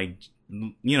 and like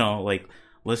like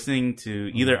listening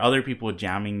to either other people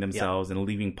jamming themselves and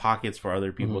leaving pockets for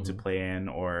other people to play in,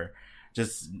 or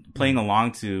just playing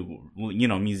along to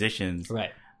musicians.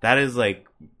 Right. That is like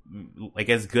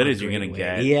as good as you're gonna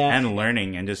get, and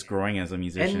learning and just growing as a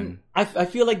musician. And I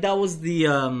feel like that was the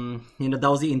that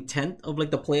was the intent of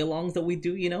like the play-alongs that we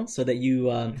do, so that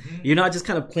you're not just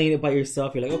kind of playing it by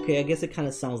yourself. You're like, okay, I guess it kind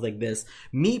of sounds like this.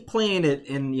 Me playing it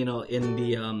in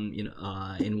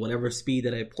in whatever speed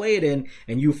that I play it in,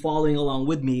 and you following along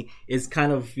with me is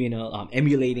kind of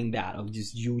emulating that of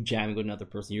just you jamming with another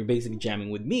person. You're basically jamming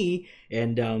with me,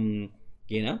 and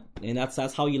and that's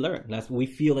how you learn. We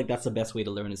feel like that's the best way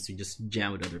to learn, is to just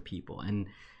jam with other people, and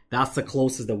that's the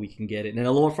closest that we can get it. And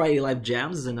Aloha Friday Live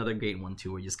Jams is another great one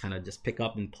too, where you just kind of just pick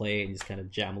up and play and just kind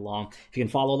of jam along. If you can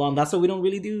follow along, that's what we don't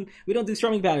really do. We don't do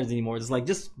strumming patterns anymore. It's like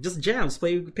just jam,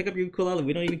 pick up your ukulele.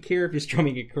 We don't even care if you're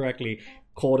strumming it correctly,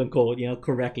 quote unquote,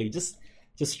 correctly. Just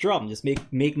strum, just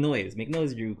make noise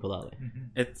with your ukulele.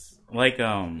 It's like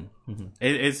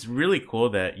it's really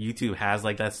cool that YouTube has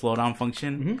like that slowdown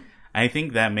function. I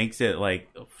think that makes it like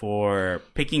for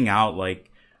picking out like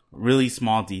really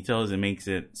small details, it makes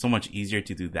it so much easier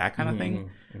to do that kind of thing.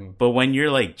 But when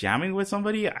you're like jamming with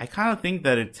somebody, I kind of think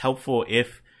that it's helpful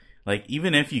if like,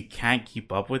 even if you can't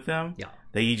keep up with them,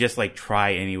 that you just like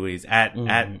try anyways at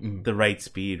the right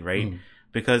speed, right?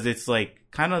 Because it's like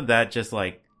kind of that just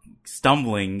like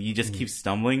stumbling, you just keep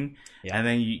stumbling, and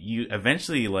then you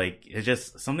eventually like it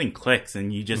just something clicks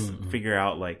and you just figure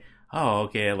out like, oh,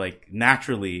 okay, like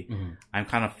naturally I'm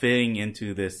kind of fitting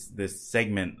into this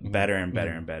segment better and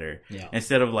better and better,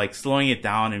 instead of like slowing it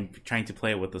down and trying to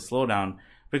play it with the slowdown,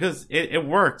 because it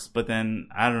works, but then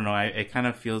I don't know, it kind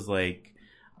of feels like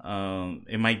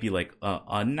it might be like a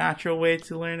unnatural way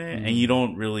to learn it, and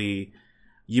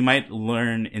you might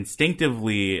learn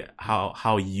instinctively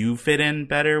how you fit in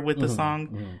better with the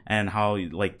song, and how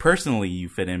like personally you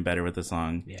fit in better with the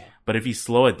song. But if you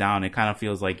slow it down, it kind of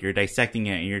feels like you're dissecting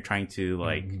it and you're trying to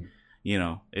like,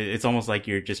 it's almost like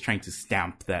you're just trying to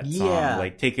stamp that song,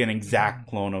 like take an exact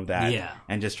clone of that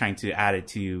and just trying to add it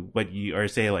to what you, or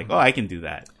say like, oh, I can do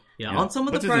that. On some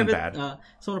of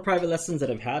the private lessons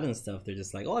that I've had and stuff, they're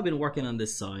just like, oh, I've been working on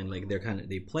this song, like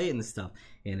they play it and stuff,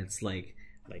 and it's like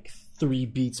 3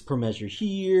 beats per measure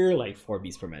here, like 4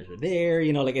 beats per measure there,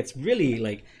 like it's really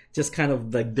like just kind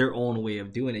of like their own way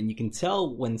of doing it. And you can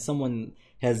tell when someone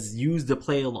has used the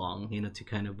play along, to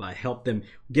kind of help them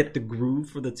get the groove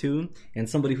for the tune, and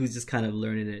somebody who's just kind of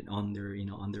learning it on their,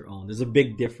 on their own. There's a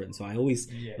big difference. So I always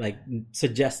like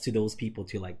suggest to those people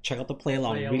to like check out the play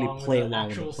along, play along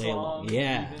with the play along.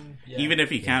 Even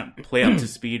if you can't play up to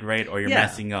speed, right? Or you're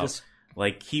messing up,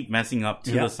 like keep messing up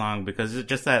to the song, because it's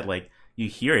just that like you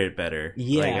hear it better.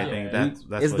 Yeah. Like, I think that's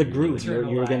it's what the you groove.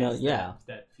 really- You're gonna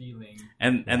that feeling.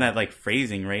 and that like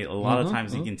phrasing, right? A lot of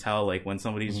times you can tell like when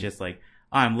somebody's just like,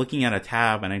 oh, I'm looking at a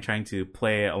tab and I'm trying to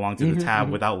play along to the tab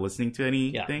without listening to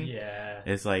anything. Yeah.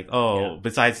 It's like,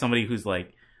 besides somebody who's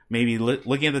like maybe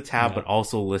looking at the tab but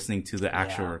also listening to the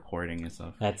actual recording and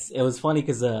stuff. It was funny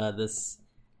because this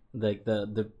like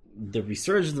the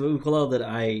resurgence of ukulele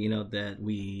that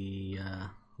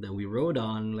we rode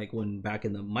on, like when back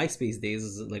in the MySpace days,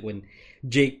 is like when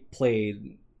Jake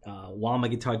played While My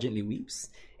Guitar Gently Weeps,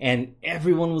 and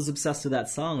everyone was obsessed with that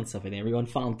song and stuff, and everyone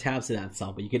found tabs to that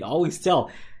song. But you could always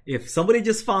tell if somebody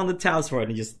just found the tabs for it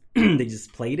and just they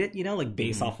just played it, like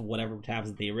based off of whatever tabs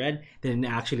that they read, they didn't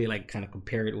actually like kind of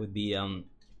compare it with the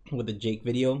Jake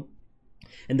video,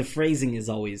 and the phrasing is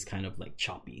always kind of like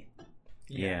choppy.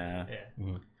 Yeah.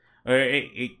 Mm-hmm. Or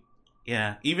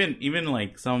even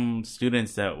like some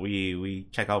students that we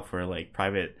check out for like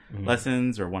private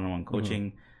lessons or one-on-one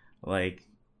coaching, like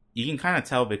you can kind of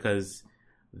tell because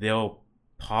they'll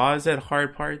pause at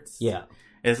hard parts. Yeah.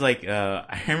 It's like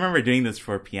I remember doing this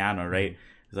for piano, right?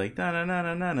 It's like da na na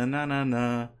na na na na na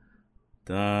na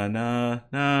da na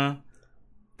na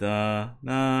da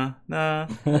na na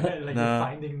Like na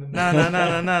finding the na na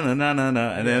na na na na na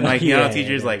na, and then like piano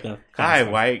teacher's like, "Hi,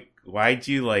 why'd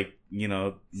you like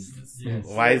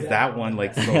why is that one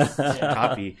like so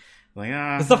choppy?" Like,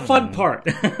 it's the fun part.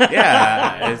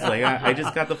 Yeah, it's like I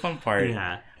just got the fun part.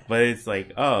 Yeah. But it's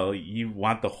like, oh, you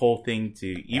want the whole thing to,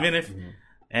 even if,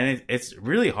 and it's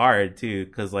really hard too,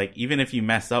 because like even if you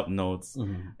mess up notes,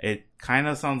 it kind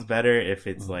of sounds better if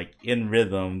it's like in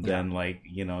rhythm than like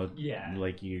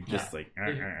like you just like.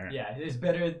 It's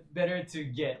better to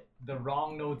get the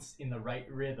wrong notes in the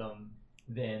right rhythm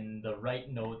than the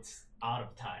right notes out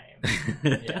of time.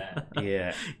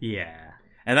 Yeah.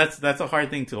 And that's a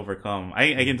hard thing to overcome.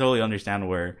 I can totally understand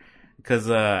where.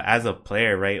 Because as a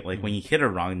player, right, like when you hit a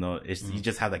wrong note, you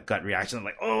just have that gut reaction,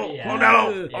 like, oh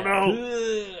no.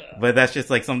 But that's just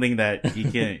like something that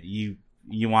you can you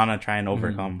want to try and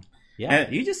overcome. Yeah,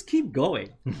 and you just keep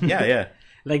going. Yeah.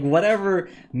 Like whatever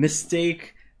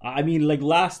mistake. I mean, like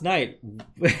last night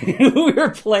we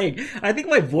were playing. I think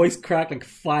my voice cracked like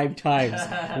 5 times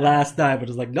last night, but it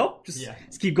was like, nope, just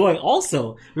keep going.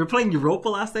 Also, we were playing Europa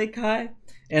last night, Kai,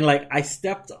 and like I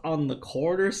stepped on the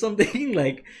chord or something,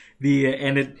 like.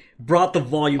 And it brought the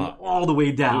volume all the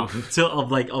way down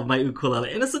of my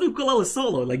ukulele, and it's an ukulele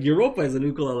solo. Like Europa is an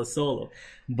ukulele solo,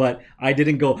 but I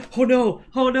didn't go, oh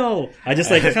no. I just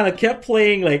like kind of kept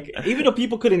playing, like even though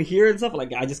people couldn't hear and stuff.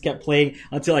 Like I just kept playing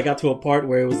until I got to a part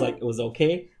where it was like it was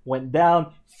okay. Went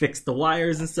down, fixed the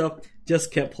wires and stuff.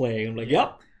 Just kept playing. I'm like,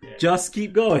 yep. Just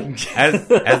keep going. as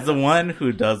the one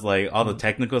who does like all the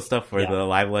technical stuff for the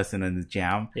live lesson and the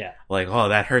jam, like, oh,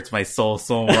 that hurts my soul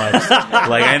so much.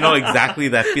 Like I know exactly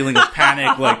that feeling of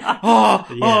panic, like,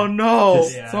 oh no,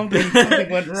 something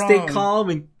went wrong. Stay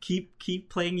calm and keep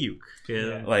playing uke.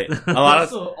 Like a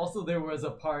lot also there was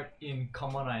a part in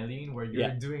Come On Eileen where you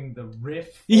were doing the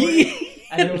riff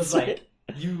and it was like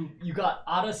you got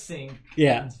out of sync.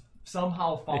 And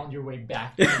somehow found your way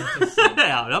back into sync.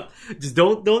 Just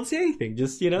don't say anything.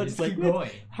 Just just like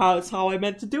it's how I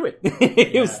meant to do it.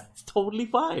 It was totally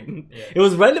fine. It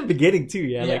was right in the beginning too.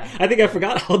 Like I think I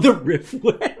forgot how the riff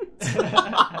went.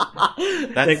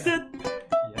 That's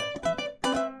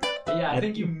I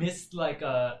think you missed like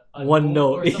a one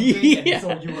note or something, and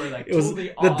so you were like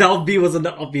totally off. The downbeat was on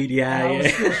the upbeat. I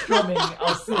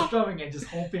was still strumming and just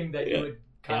hoping that you would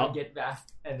kind of get back,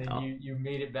 and then you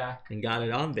made it back and got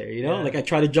it on there. Like I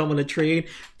tried to jump on the train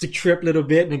to trip a little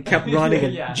bit, and then kept running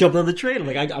and jumped on the train. I'm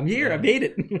like, I'm here. I made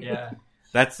it.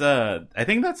 That's I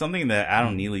think that's something that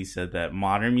Adam Neely said that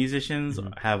modern musicians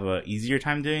have a easier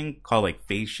time doing, called like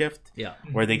phase shift.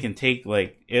 Where they can take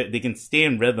like they can stay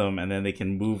in rhythm and then they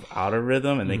can move out of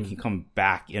rhythm and they can come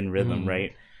back in rhythm,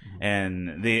 right?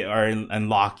 And they are and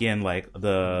lock in like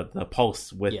the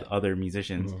pulse with other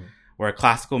musicians. Where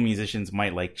classical musicians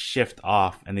might like shift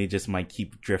off and they just might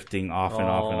keep drifting off and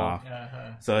off and off.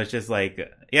 So it's just like,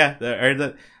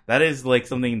 that is like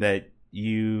something that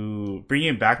you bring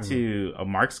it back to a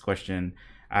Mark's question,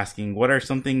 asking what are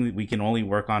something that we can only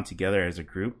work on together as a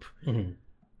group.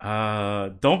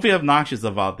 Don't be obnoxious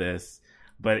about this,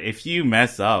 but if you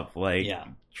mess up, like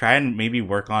try and maybe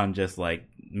work on just like,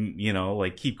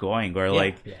 like keep going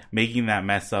or making that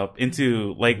mess up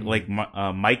into like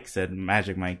Mike said,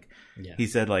 Magic Mike. He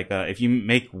said like if you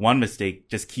make one mistake,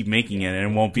 just keep making it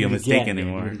and it won't be a mistake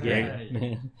anymore.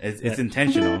 Right? It's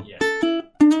intentional. Just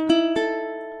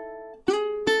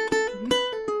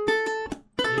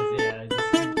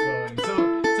keep going.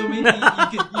 So maybe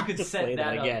you could set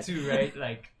that up too, right?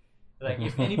 Like Like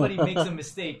if anybody makes a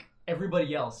mistake,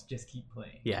 everybody else just keep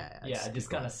playing. Yeah, just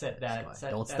kind of set that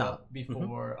Don't that stop up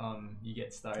before you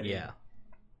get started. Yeah.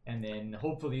 And then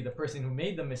hopefully the person who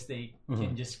made the mistake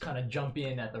can just kind of jump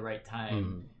in at the right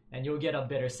time, and you'll get a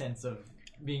better sense of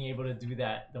being able to do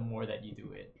that the more that you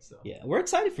do it. So yeah, we're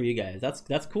excited for you guys.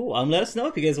 That's cool. Let us know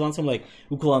if you guys want some like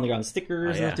Ukulele Underground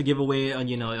stickers to give away on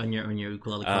on your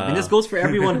ukulele club. And this goes for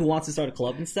everyone who wants to start a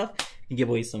club and stuff. You can give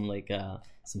away some like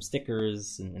some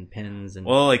stickers and pens and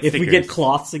like if stickers. we get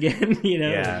cloths again,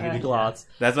 the cloths.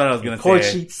 That's what I was gonna say. Chord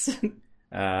sheets.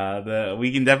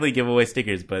 We can definitely give away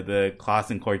stickers, but the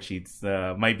cloths and chord sheets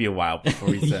might be a while before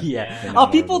we send.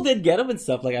 People did get them and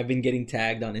stuff. Like I've been getting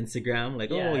tagged on Instagram, like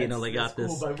they got this.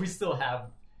 Cool, but we still have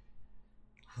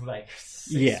like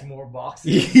 6 more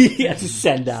boxes. To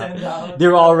send out.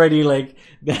 They're already like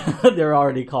they're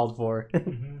already called for.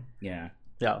 Yeah.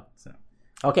 So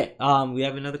okay. We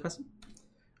have another question.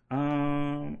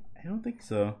 I don't think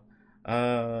so.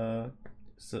 I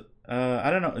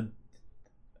don't know.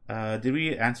 Did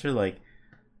we answer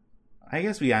I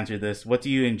guess we answered this. What do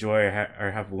you enjoy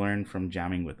or have learned from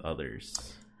jamming with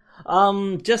others?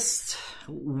 Just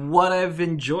what I've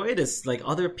enjoyed is like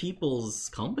other people's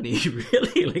company.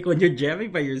 Really, like when you're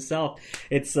jamming by yourself,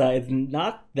 it's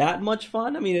not that much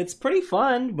fun. I mean, it's pretty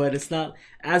fun, but it's not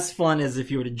as fun as if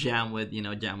you were to jam with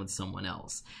someone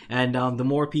else. And the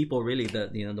more people, really,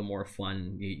 the more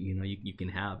fun you can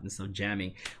have and stuff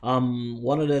jamming.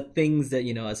 One of the things that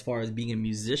as far as being a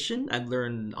musician, I've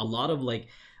learned a lot of like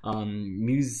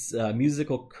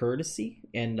musical courtesy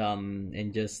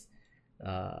and just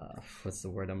what's the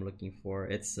word I'm looking for?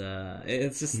 It's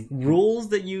just rules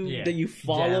that you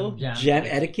follow, jam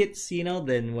etiquettes,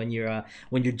 then when you're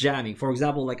jamming. For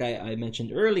example, like I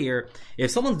mentioned earlier,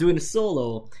 if someone's doing a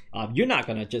solo, you're not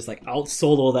gonna just like out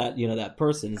solo that that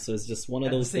person. So it's just one of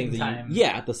those things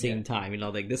at the same time,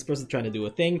 like this person's trying to do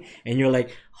a thing and you're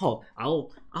like, oh,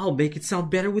 I'll make it sound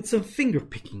better with some finger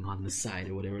picking on the side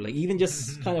or whatever. Like even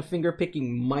just kind of finger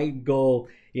picking might go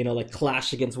like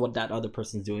clash against what that other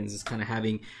person's doing. Is just kind of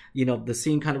having, the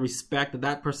same kind of respect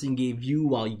that person gave you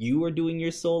while you were doing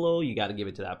your solo. You got to give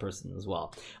it to that person as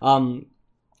well.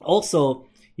 Also,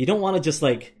 you don't want to just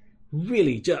like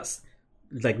really just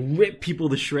like rip people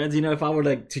to shreds. If I were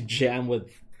like to jam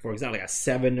with, for example, like a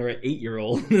 7 or 8 year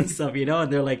old and stuff,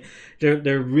 and they're like,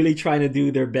 they're really trying to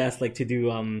do their best, like to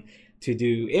do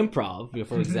improv,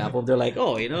 for example. They're like,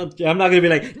 oh, I'm not gonna be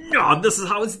like, no, this is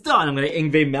how it's done. I'm gonna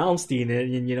Yngwie Malmsteen it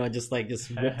and just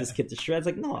rip this kid to shreds.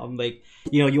 Like, no, I'm like,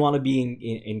 you want to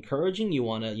be encouraging. You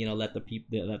want to let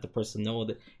the person know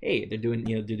that, hey, they're doing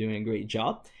a great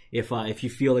job. If you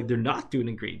feel like they're not doing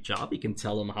a great job, you can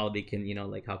tell them how they can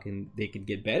they can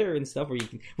get better and stuff, or you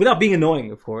can, without being annoying,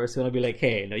 of course. So I'll be like,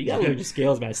 hey, no, you gotta learn your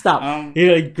scales, man. Stop.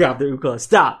 Grab the ukulele.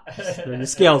 Stop. Learn your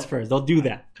scales first. Don't do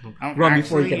that. Run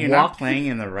before you can you're walk. Not playing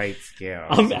in the right scale.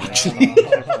 I'm actually,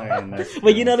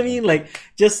 but you know what I mean. Like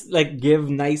just like give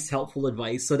nice, helpful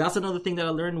advice. So that's another thing that I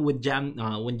learned with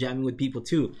when jamming with people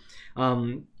too.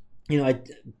 I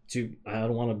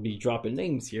don't want to be dropping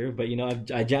names here, but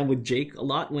I jammed with Jake a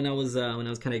lot when I was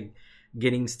kind of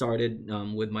getting started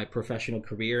with my professional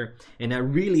career, and that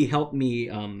really helped me.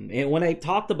 And when I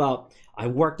talked about, I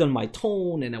worked on my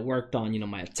tone and I worked on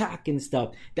my attack and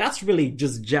stuff. That's really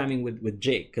just jamming with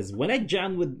Jake, because when I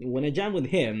jammed with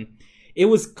him, it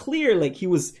was clear like he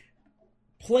was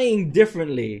playing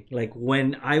differently, like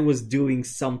when I was doing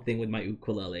something with my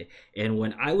ukulele, and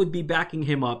when I would be backing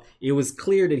him up, it was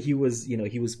clear that he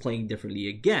was playing differently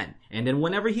again. And then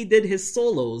whenever he did his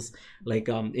solos, like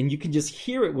and you can just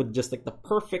hear it with just like the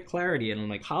perfect clarity, and I'm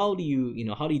like, how do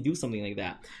you do something like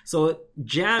that? So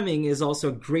jamming is also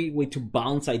a great way to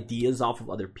bounce ideas off of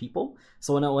other people.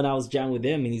 So when I was jamming with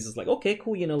him, and he's just like, okay,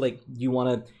 cool, like you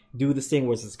want to do this thing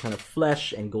where it's kind of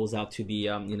flesh and goes out to the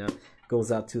goes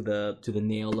out to the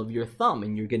nail of your thumb,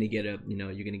 and you're gonna get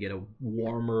a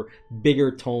warmer,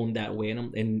 bigger tone that way.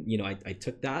 And I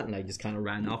took that and I just kind of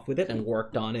ran off with it and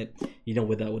worked on it,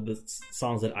 with the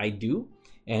songs that I do.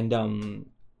 And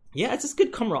it's just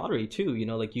good camaraderie too.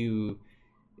 Like you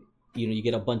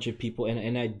get a bunch of people,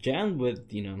 and I jammed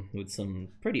with some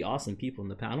pretty awesome people in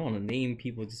the past. I don't want to name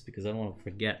people just because I don't want to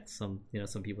forget some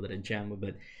people that I jammed with,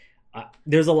 but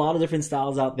there's a lot of different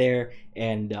styles out there,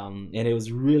 and it was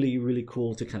really, really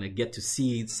cool to kind of get to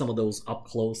see some of those up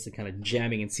close, to kind of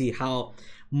jamming and see how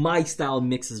my style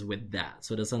mixes with that.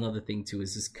 So that's another thing too,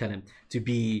 is just kind of to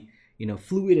be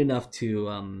fluid enough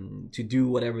to do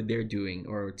whatever they're doing,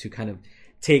 or to kind of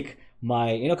take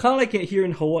my, kind of like here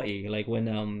in Hawaii, like when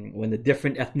the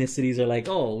different ethnicities are like,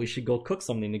 oh, we should go cook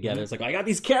something together. It's like, I got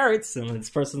these carrots, and this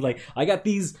person's like, I got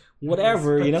these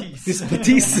whatever, these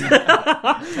patis.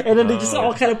 And then they just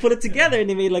all kind of put it together, and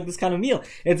they made like this kind of meal.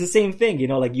 It's the same thing,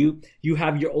 like you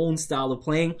have your own style of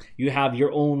playing, you have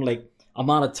your own like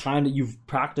amount of time that you've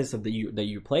practiced that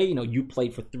you play. You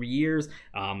played for 3 years.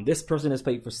 This person has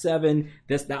played for 7.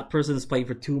 That person has played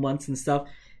for 2 months and stuff.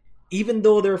 Even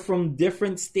though they're from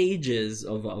different stages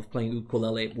of playing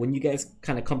ukulele, when you guys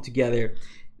kind of come together,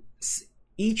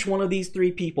 each one of these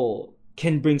 3 people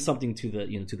can bring something to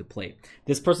the play.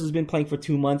 This person's been playing for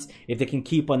 2 months. If they can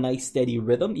keep a nice steady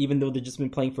rhythm, even though they've just been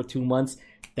playing for 2 months,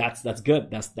 that's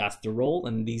good. That's the role.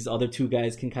 And these other 2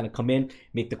 guys can kind of come in,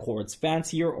 make the chords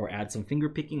fancier, or add some finger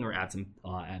picking, or add some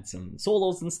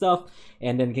solos and stuff,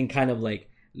 and then can kind of like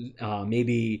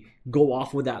maybe go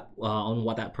off with that on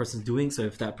what that person's doing. So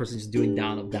if that person's doing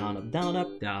down up, down up, down up,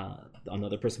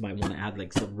 another person might want to add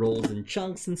like some rolls and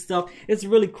chunks and stuff. It's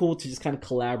really cool to just kind of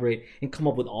collaborate and come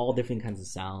up with all different kinds of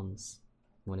sounds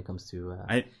when it comes to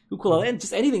ukulele and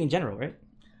just anything in general, right?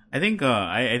 I think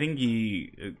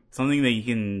something that you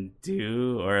can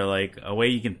do, or like a way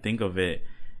you can think of it,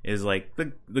 is like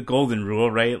the golden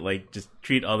rule, right? Like just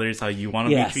treat others how you want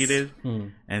to be treated.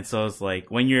 And so it's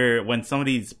like when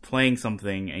somebody's playing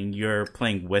something and you're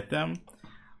playing with them,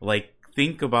 like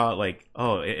think about like,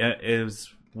 oh,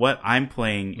 is what I'm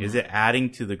playing, is it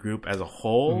adding to the group as a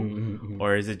whole,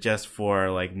 or is it just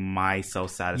for like my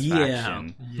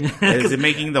self-satisfaction? Is it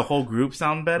making the whole group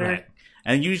sound better? Right.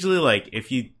 And usually, like,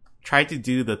 if you try to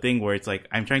do the thing where it's like,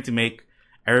 I'm trying to make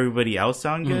everybody else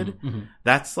sound good,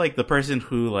 that's like the person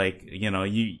who, like,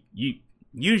 you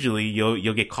usually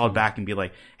you'll get called back and be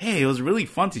like, hey, it was really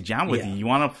fun to jam with you. You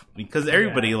want to, because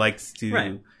everybody likes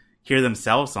to hear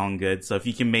themselves sound good. So if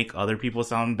you can make other people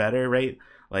sound better, right?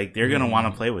 Like, they're going to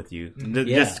want to play with you.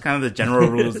 Just kind of the general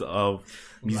rules of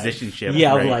musicianship.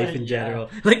 Yeah, right? Of life in general.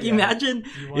 Like, imagine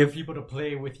you want people to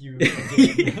play with you.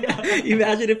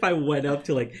 Imagine if I went up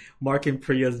to, like, Mark and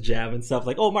Priya's jam and stuff.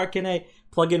 Like, oh, Mark, can I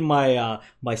plug in my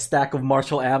my stack of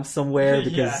Marshall amps somewhere?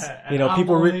 Because,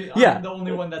 people... I'm the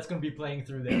only one that's going to be playing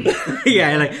through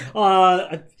there. Like,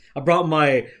 I brought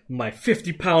my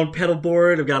 50-pound pedal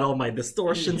board. I've got all my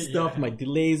distortion stuff, my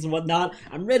delays and whatnot.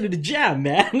 I'm ready to jam,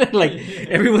 man. Like,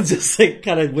 everyone's just like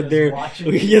kind of with their,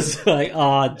 just like,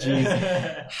 oh,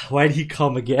 jeez, why did he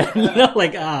come again?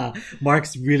 Like,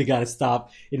 Mark's really got to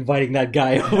stop inviting that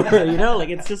guy over. Like,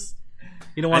 it's just,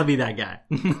 you don't want to be that guy.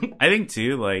 I think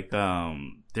too, like,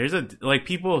 there's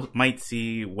people might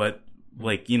see what,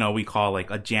 like, we call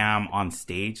like a jam on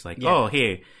stage. Like, oh,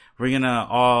 hey, we're gonna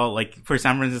all, like, for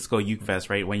San Francisco Uke Fest,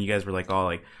 right? When you guys were like all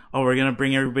like, oh, we're gonna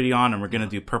bring everybody on and we're gonna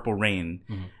do Purple Rain.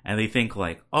 And they think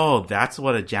like, oh, that's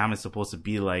what a jam is supposed to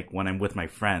be like when I'm with my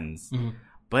friends.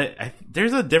 But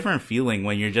there's a different feeling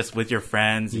when you're just with your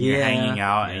friends and you're hanging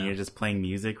out and you're just playing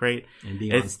music, right? And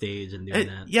being on stage and doing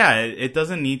that. Yeah, it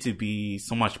doesn't need to be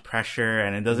so much pressure,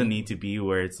 and it doesn't need to be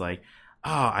where it's like,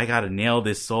 oh, I gotta nail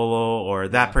this solo, or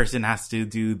that person has to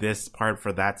do this part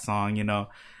for that song,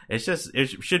 It's just,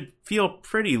 it should feel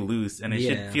pretty loose, and it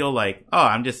should feel like, oh,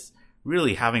 I'm just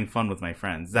really having fun with my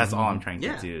friends. That's all I'm trying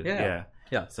to do. Yeah.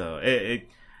 So I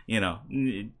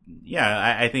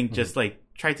think just like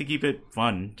try to keep it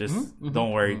fun. Just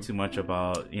don't worry too much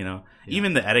about,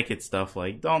 even the etiquette stuff.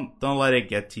 Like, don't let it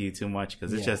get to you too much,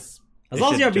 because it's just, as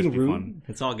long as you're being rude,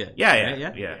 it's all good.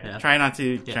 Yeah. Try not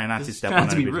to step on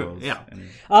individuals.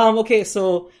 Okay,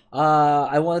 so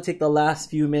I want to take the last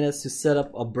few minutes to set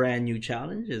up a brand new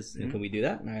challenge. Can we do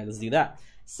that? All right, let's do that.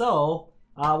 So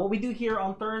what we do here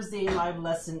on Thursday live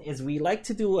lesson is we like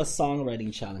to do a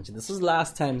songwriting challenge. This was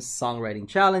last time's songwriting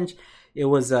challenge. It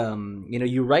was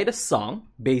you write a song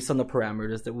based on the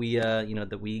parameters that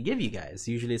we give you guys.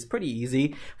 Usually it's pretty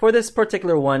easy. For this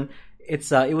particular one,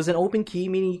 it was an open key,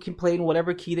 meaning you can play in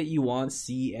whatever key that you want,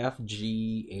 C, F,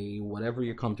 G, A, whatever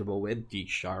you're comfortable with, D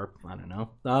sharp, I don't know.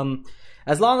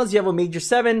 As long as you have a major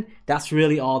 7, that's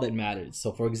really all that matters.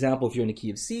 So for example, if you're in the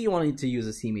key of C, you want to use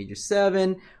a C major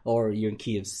 7, or you're in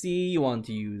key of C, you want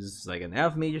to use like an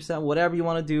F major 7, whatever you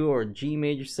want to do, or G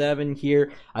major 7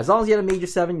 here. As long as you had a major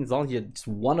 7, as long as you had just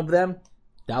one of them,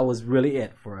 that was really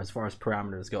it for as far as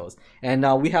parameters goes. And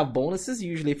we have bonuses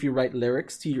usually if you write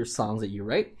lyrics to your songs that you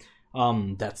write.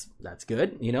 That's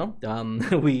good,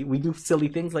 we do silly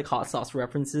things like hot sauce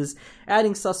references,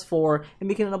 adding sus4, and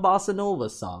making it a bossa nova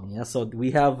song. So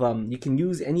we have you can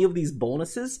use any of these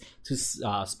bonuses to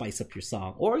spice up your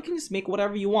song, or you can just make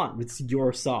whatever you want. It's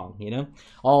your song.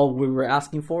 All we were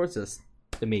asking for is just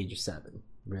the major 7,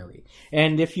 really.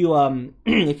 And if you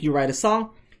if you write a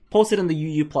song, post it on the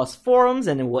UU Plus forums,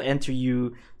 and then we'll enter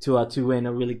you to win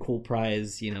a really cool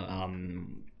prize.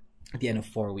 At the end of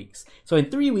 4 weeks. So in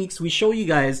 3 weeks, we show you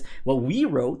guys what we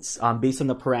wrote based on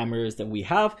the parameters that we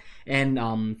have, and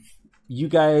you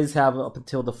guys have up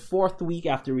until the 4th week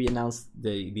after we announce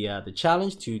the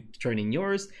challenge to turn in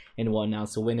yours, and we'll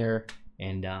announce the winner.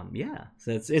 And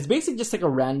so it's basically just like a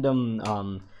random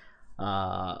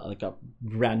like a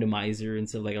randomizer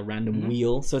instead of like a random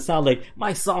wheel. So it's not like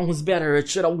my song was better, it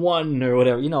should have won or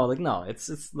whatever. Like no,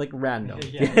 it's like random.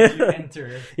 If you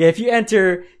enter, if you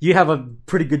enter, you have a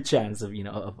pretty good chance of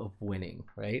of winning,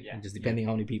 right? Yeah. Just depending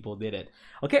how many people did it.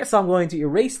 Okay, so I'm going to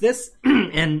erase this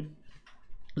and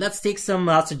let's take some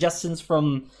suggestions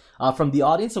from the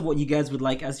audience of what you guys would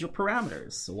like as your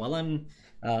parameters. So while I'm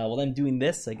doing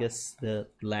this, I guess the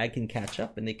lag can catch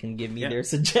up and they can give me their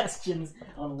suggestions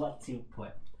on what to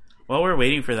put. While we're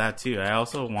waiting for that too, I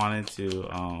also wanted to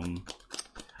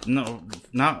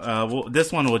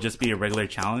this one will just be a regular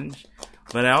challenge,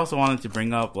 but I also wanted to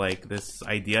bring up like this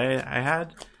idea I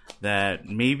had that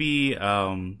maybe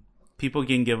people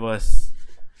can give us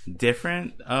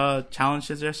different challenge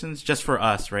suggestions just for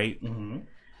us, right? Mm-hmm.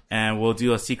 And we'll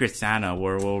do a Secret Santa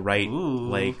where we'll write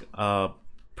like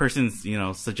person's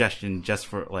suggestion just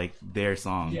for like their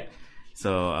song. Yeah.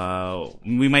 So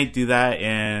we might do that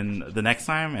in the next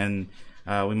time, and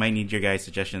we might need your guys'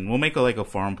 suggestion. We'll make a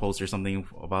forum post or something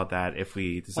about that if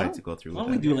we decide to go through with that.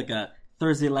 Why don't we do like a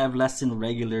Thursday Live Lesson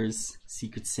regulars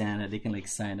Secret Santa? They can like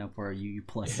sign up for UU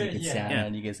Plus Secret Santa,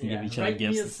 and you guys can give each other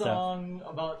gifts and stuff. Write me a song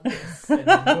about this, and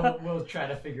then we'll try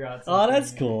to figure out something. Oh,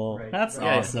 that's cool. That's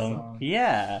awesome.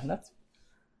 Yeah, that's.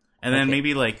 And then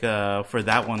maybe like for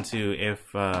that one too,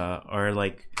 if or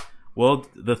like, well,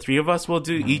 the three of us will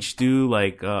each do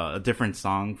like a different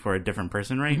song for a different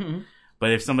person, right? Mm-hmm.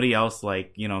 But if somebody else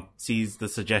like sees the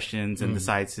suggestions and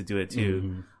decides to do it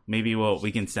too, maybe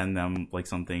we can send them like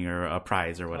something or a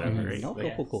prize or whatever, right? Oh,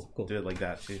 like, cool. Do it like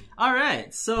that too. All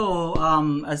right. So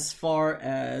as far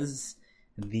as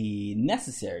the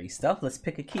necessary stuff, let's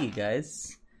pick a key,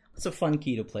 guys. What's a fun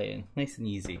key to play in? Nice and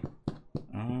easy.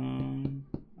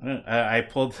 I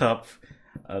pulled up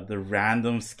the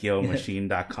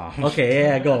randomscalmachine.com. Okay,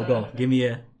 yeah, go. Give me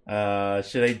a...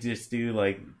 should I just do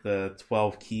like the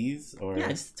 12 keys? Or yeah,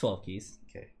 just 12 keys.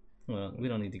 Okay. Well, we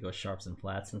don't need to go sharps and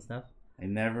flats and stuff. I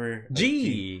never...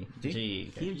 G.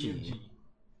 G. Key of G.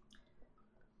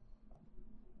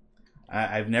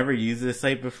 I've never used this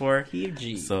site before. Key of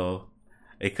G. So...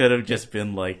 It could have just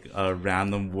been like a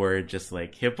random word, just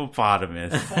like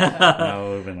hippopotamus.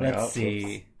 Let's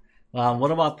see. What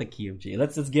about the key of G?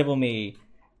 Let's give them a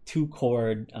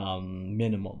 2-chord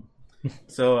minimum.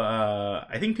 So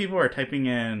I think people are typing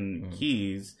in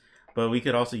keys, but we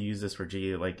could also use this for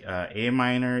G, like A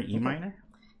minor, E minor.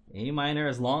 A minor,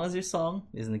 as long as your song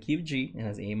is in the key of G and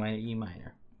has A minor, E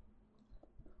minor.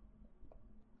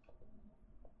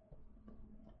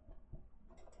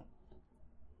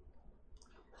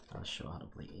 I'll show how to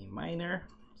play A minor,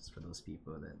 just for those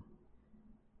people that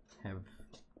have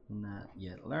not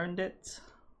yet learned it.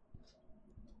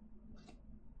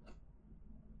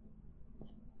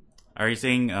 Are you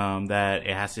saying that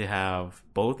it has to have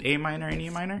both A minor and E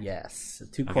minor? Yes, a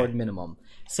 2-chord minimum.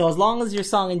 So as long as your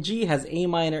song in G has A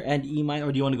minor and E minor,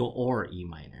 or do you want to go or E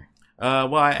minor?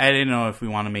 Well, I didn't know if we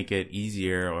want to make it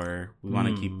easier or we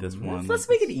want to keep this one. Let's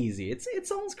make it easy. It's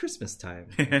almost Christmas time.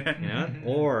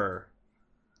 Or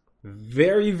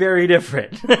very, very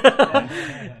different.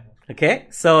 Okay,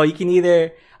 so you can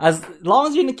either, as long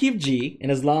as you're in the key of G, and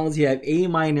as long as you have A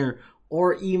minor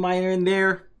or E minor in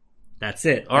there, that's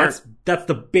it. Or that's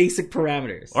the basic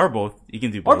parameters. Or both. You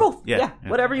can do both. Or both. Yeah.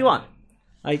 Whatever you want.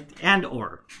 And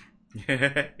or.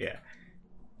 Yeah.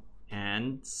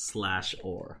 And /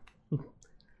 or.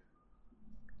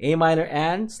 A minor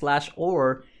and /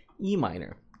 or E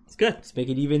minor. It's good. Let's make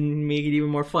it even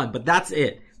more fun. But that's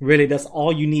it. Really, that's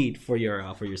all you need for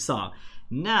your song.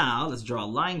 Now let's draw a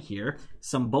line here.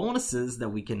 Some bonuses that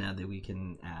we can add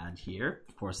here.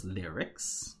 Of course,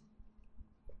 lyrics.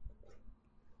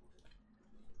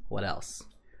 What else?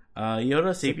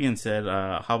 Yoda Sapien said,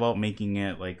 "How about making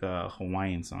it like a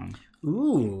Hawaiian song?"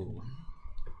 Ooh,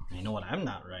 you know what? I'm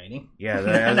not writing. Yeah,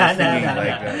 I was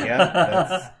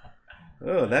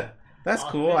thinking that's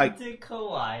cool. Authentic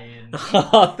Hawaiian.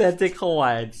 Authentic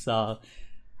Hawaiian song.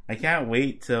 I can't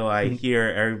wait till I hear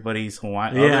everybody's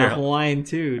Hawaiian. Yeah, Hawaiian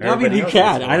too. I mean, you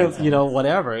can. I don't.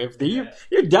 Whatever. If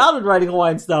you're down with writing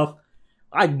Hawaiian stuff,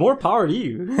 more power to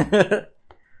you.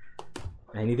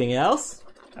 Anything else?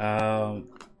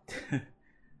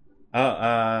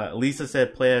 Lisa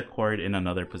said play a chord in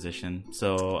another position.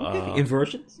 So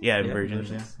inversions. Yeah,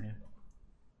 inversions. Yeah.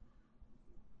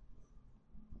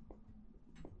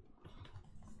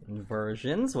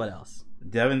 Versions. What else?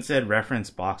 Devin said reference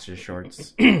boxer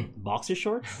shorts. Boxer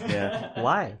shorts? Yeah.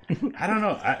 Why? I don't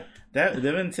know.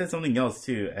 Devin said something else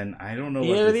too, and I don't know what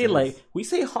Yeah, this is. like we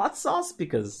say hot sauce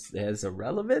because there's a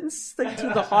relevance like, to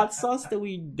the hot sauce that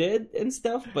we did and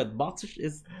stuff. But boxer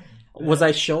is. Was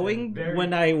I showing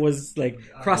when I was like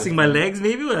crossing my legs?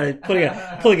 Maybe when I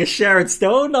pulling a Sharon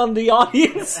Stone on the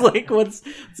audience? Like what's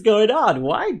going on?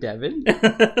 Why, Devin?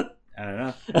 I don't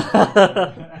know.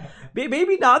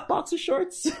 Maybe not boxer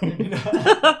shorts.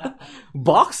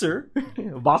 boxer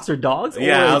dogs.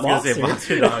 Yeah, I was boxer. gonna say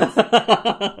boxer dogs.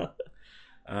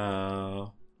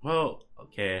 Well,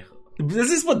 okay.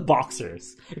 This is what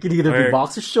boxers. It can either be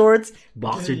boxer shorts,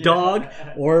 boxer dog,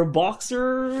 or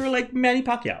boxer like Manny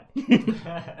Pacquiao.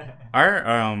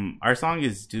 Our song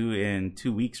is due in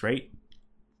 2 weeks, right?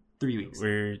 3 weeks.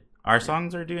 Our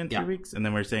songs are due in 3 weeks, and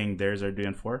then we're saying theirs are due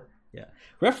in 4. Yeah.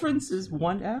 Reference is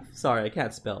 1F. Sorry, I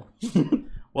can't spell.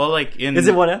 Well, like in is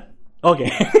it 1F?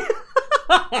 Okay.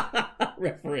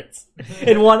 Reference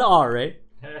in 1R, right?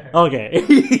 Okay.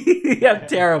 I'm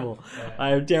terrible.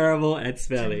 I'm terrible at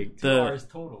spelling. 2 hours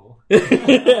total.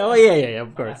 Oh yeah,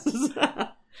 of course.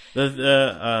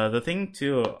 The thing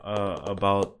too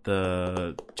about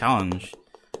the challenge,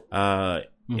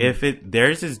 if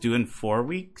theirs is due in 4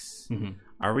 weeks,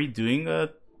 are we doing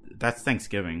that's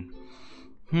Thanksgiving?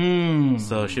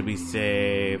 So should we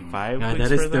say 5 weeks?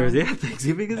 That is for them? Thursday.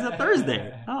 Thanksgiving is a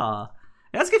Thursday.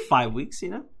 Let's get 5 weeks.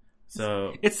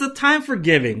 So it's the time for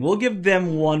giving. We'll give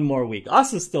them 1 more week.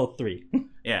 Us is still 3.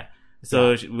 Yeah.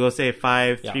 So we'll say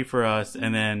 5, 3 for us,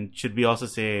 and then should we also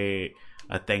say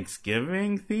a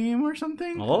Thanksgiving theme or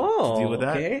something? Oh, to do with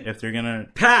that? okay. If they're gonna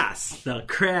pass the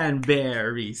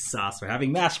cranberry sauce. We're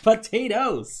having mashed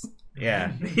potatoes.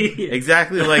 Yeah,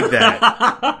 exactly like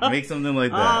that. Make something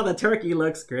like that. Oh, the turkey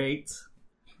looks great.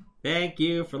 Thank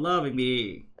you for loving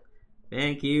me.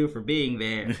 Thank you for being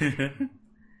there. The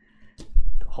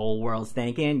whole world's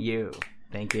thanking you.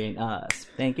 Thanking us.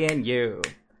 Thanking you.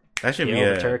 That should be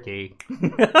a turkey.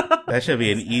 That should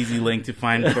be an easy link to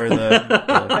find for the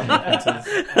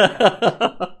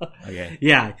Okay.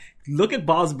 Yeah. Look at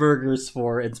Bob's Burgers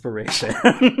for inspiration.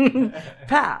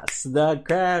 Pass the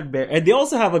cranberry. And they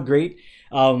also have a great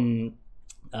one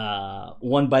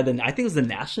by I think it was the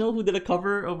National who did a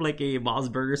cover of like a Bob's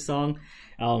Burgers song.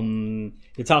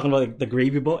 They're talking about like, the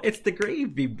gravy boat. It's the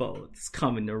gravy boat. It's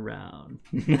coming around.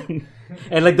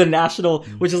 And like the National,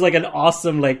 which is like an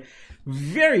awesome, like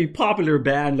very popular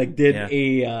band, like did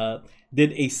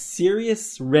a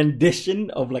serious rendition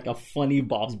of like a funny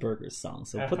Bob's Burgers song.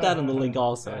 So put that in the link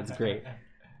also. It's great.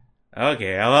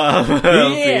 Okay, I'll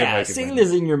yeah,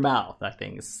 Sailors in Your Mouth, I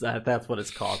think that's what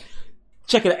it's called.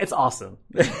 Check it out. It's awesome.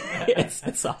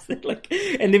 it's awesome. Like,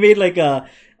 and they made like a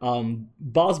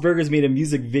Bob's Burgers made a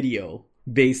music video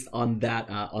based on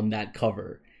that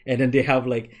cover. And then they have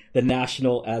like the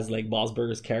National as like Bob's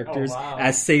Burgers characters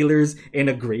as sailors in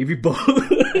a gravy boat.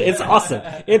 It's awesome.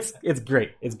 It's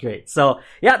great. It's great. So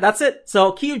yeah, that's it.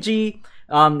 So key of G,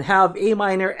 have A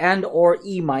minor and or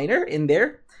E minor in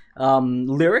there.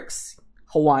 Lyrics,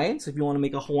 Hawaiian. So if you want to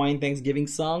make a Hawaiian Thanksgiving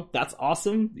song, that's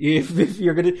awesome. If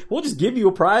you're we'll just give you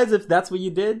a prize if that's what you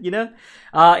did,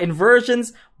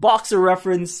 Inversions, boxer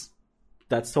reference.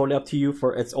 That's totally up to you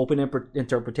for its open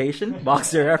interpretation,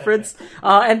 boxer reference,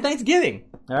 and Thanksgiving.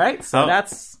 All right, so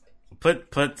that's put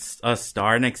a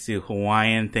star next to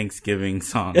Hawaiian Thanksgiving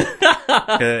song.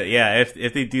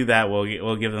 If they do that,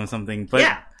 we'll give them something.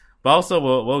 But also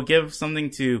we'll give something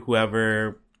to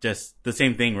whoever. Just the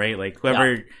same thing, right? Like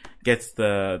whoever gets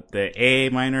the A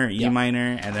minor, E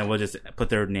minor, and then we'll just put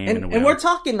their name in. And we're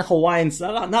talking Hawaiian,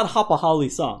 not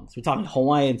Hapahali songs. We're talking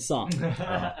Hawaiian songs.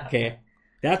 Okay,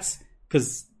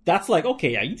 because that's like,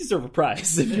 okay, yeah, you deserve a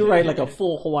prize if you write like a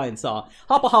full Hawaiian song.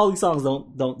 Hapahali songs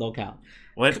don't count.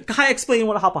 What? Can I explain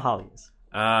what a Hapahali is?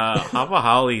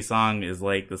 Hapahali song is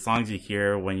like the songs you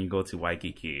hear when you go to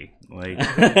Waikiki. Like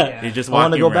you just I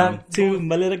want to go around. back to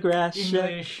Malita Grass.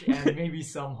 English and maybe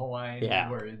some Hawaiian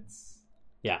words.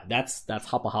 Yeah, that's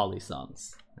Hapahali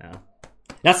songs. Yeah,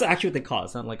 that's actually what they call it.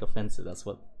 It's not like offensive. That's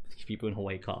what people in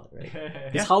Hawaii call it,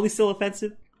 right? Is Hali still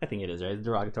offensive? I think it is, right? It's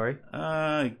derogatory.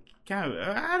 I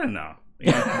don't know.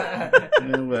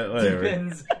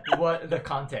 Depends what the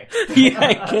context. Yeah,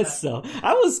 I guess so.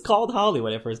 I was called Holly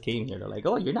when I first came here. They're like,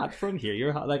 "Oh, you're not from here.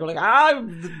 You're like,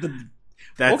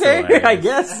 That's okay, hilarious. I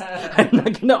guess." I'm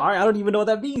not gonna. I don't even know what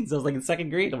that means. I was like in 2nd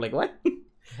grade. I'm like, what?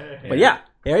 But yeah,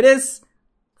 there it is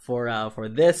for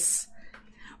this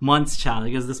month's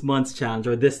challenge. Because this month's challenge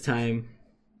or this time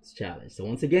challenge. So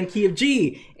once again, key of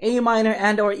G, A minor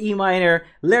and or E minor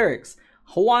lyrics,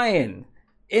 Hawaiian.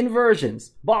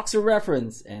 inversions, boxer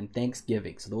reference, and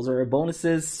Thanksgiving. So those are our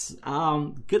bonuses.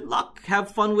 Good luck. Have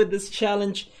fun with this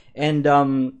challenge. And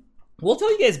we'll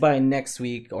tell you guys by next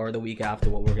week or the week after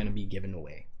what we're going to be giving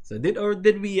away. So did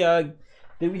we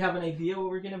have an idea what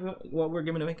we're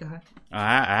giving away, Kahai?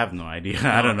 I have no idea.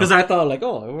 I don't know. Because I thought like,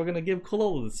 we're gonna give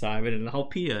Kolo this time and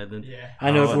Halpia. Then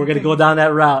I know if we're gonna go down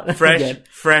that route.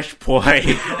 Fresh poi.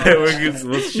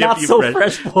 We'll ship Not you so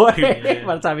fresh poi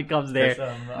by the time it comes there.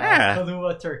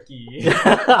 Kahlua turkey.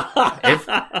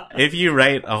 If you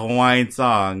write a Hawaiian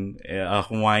song, a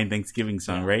Hawaiian Thanksgiving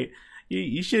song, right?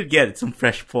 You should get some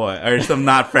fresh poi or some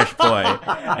not fresh poi,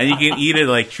 and you can eat it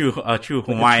like true Hawaiian. True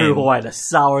Hawaiian,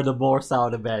 the more sour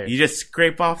the better. You just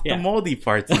scrape off the moldy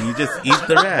parts and you just eat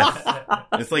the rest.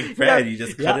 It's like bread; you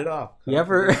just cut it off. You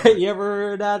ever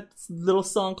heard that little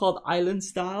song called Island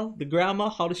Style? The grandma,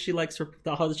 how does she like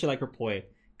her poi?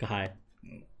 Kahai,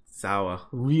 sour,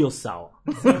 real sour.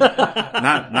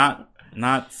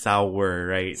 Not sour,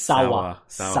 right? Sour.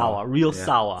 Real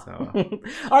sour.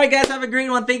 All right, guys, have a great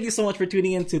one. Thank you so much for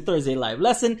tuning in to Thursday Live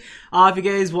Lesson. If you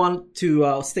guys want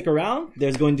to stick around,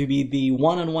 there's going to be the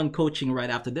one-on-one coaching right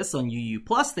after this on UU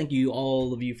Plus. Thank you,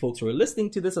 all of you folks who are listening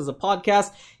to this as a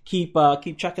podcast. Keep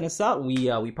checking us out.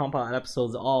 We pump out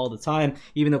episodes all the time.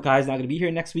 Even though Kai's not going to be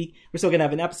here next week, we're still going to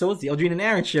have an episode. The Eldrin and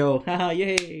Aaron Show. Haha,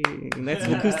 yay! That's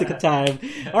acoustic time.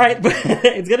 All right, but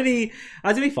it's gonna be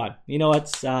fun. You know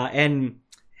what? And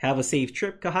have a safe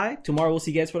trip, Kahai. Tomorrow we'll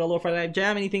see you guys for the Low Friday Night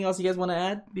Jam. Anything else you guys want to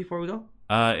add before we go?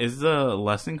 Is the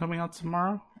lesson coming out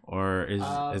tomorrow? Or is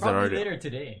it already later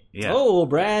today? Yeah. Oh,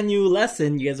 brand new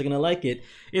lesson. You guys are gonna like it.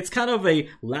 It's kind of a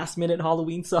last minute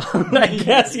Halloween song, I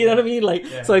guess. You know what I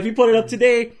mean? So if you put it up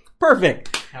today,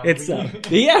 perfect. Halloween.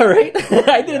 It's yeah, right.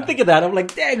 I didn't think of that. I'm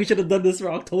like, dang, we should have done this for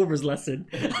October's lesson.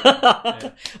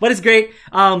 But it's great.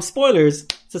 Spoilers.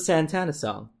 It's a Santana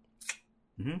song.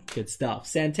 Mm-hmm. Good stuff.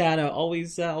 Santana,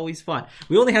 always fun.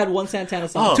 We only had one Santana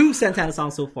song, two Santana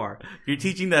songs so far. You're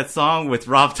teaching that song with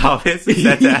Rob Thomas and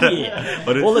Santana? Yeah.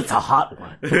 Well, it's a hot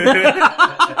one.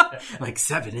 Like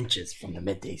 7 inches from the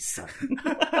midday sun.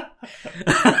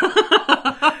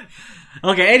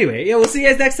 Okay, anyway, we'll see you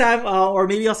guys next time, or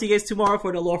maybe I'll see you guys tomorrow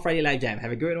for the Low Friday Live Jam.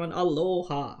 Have a great one.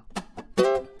 Aloha.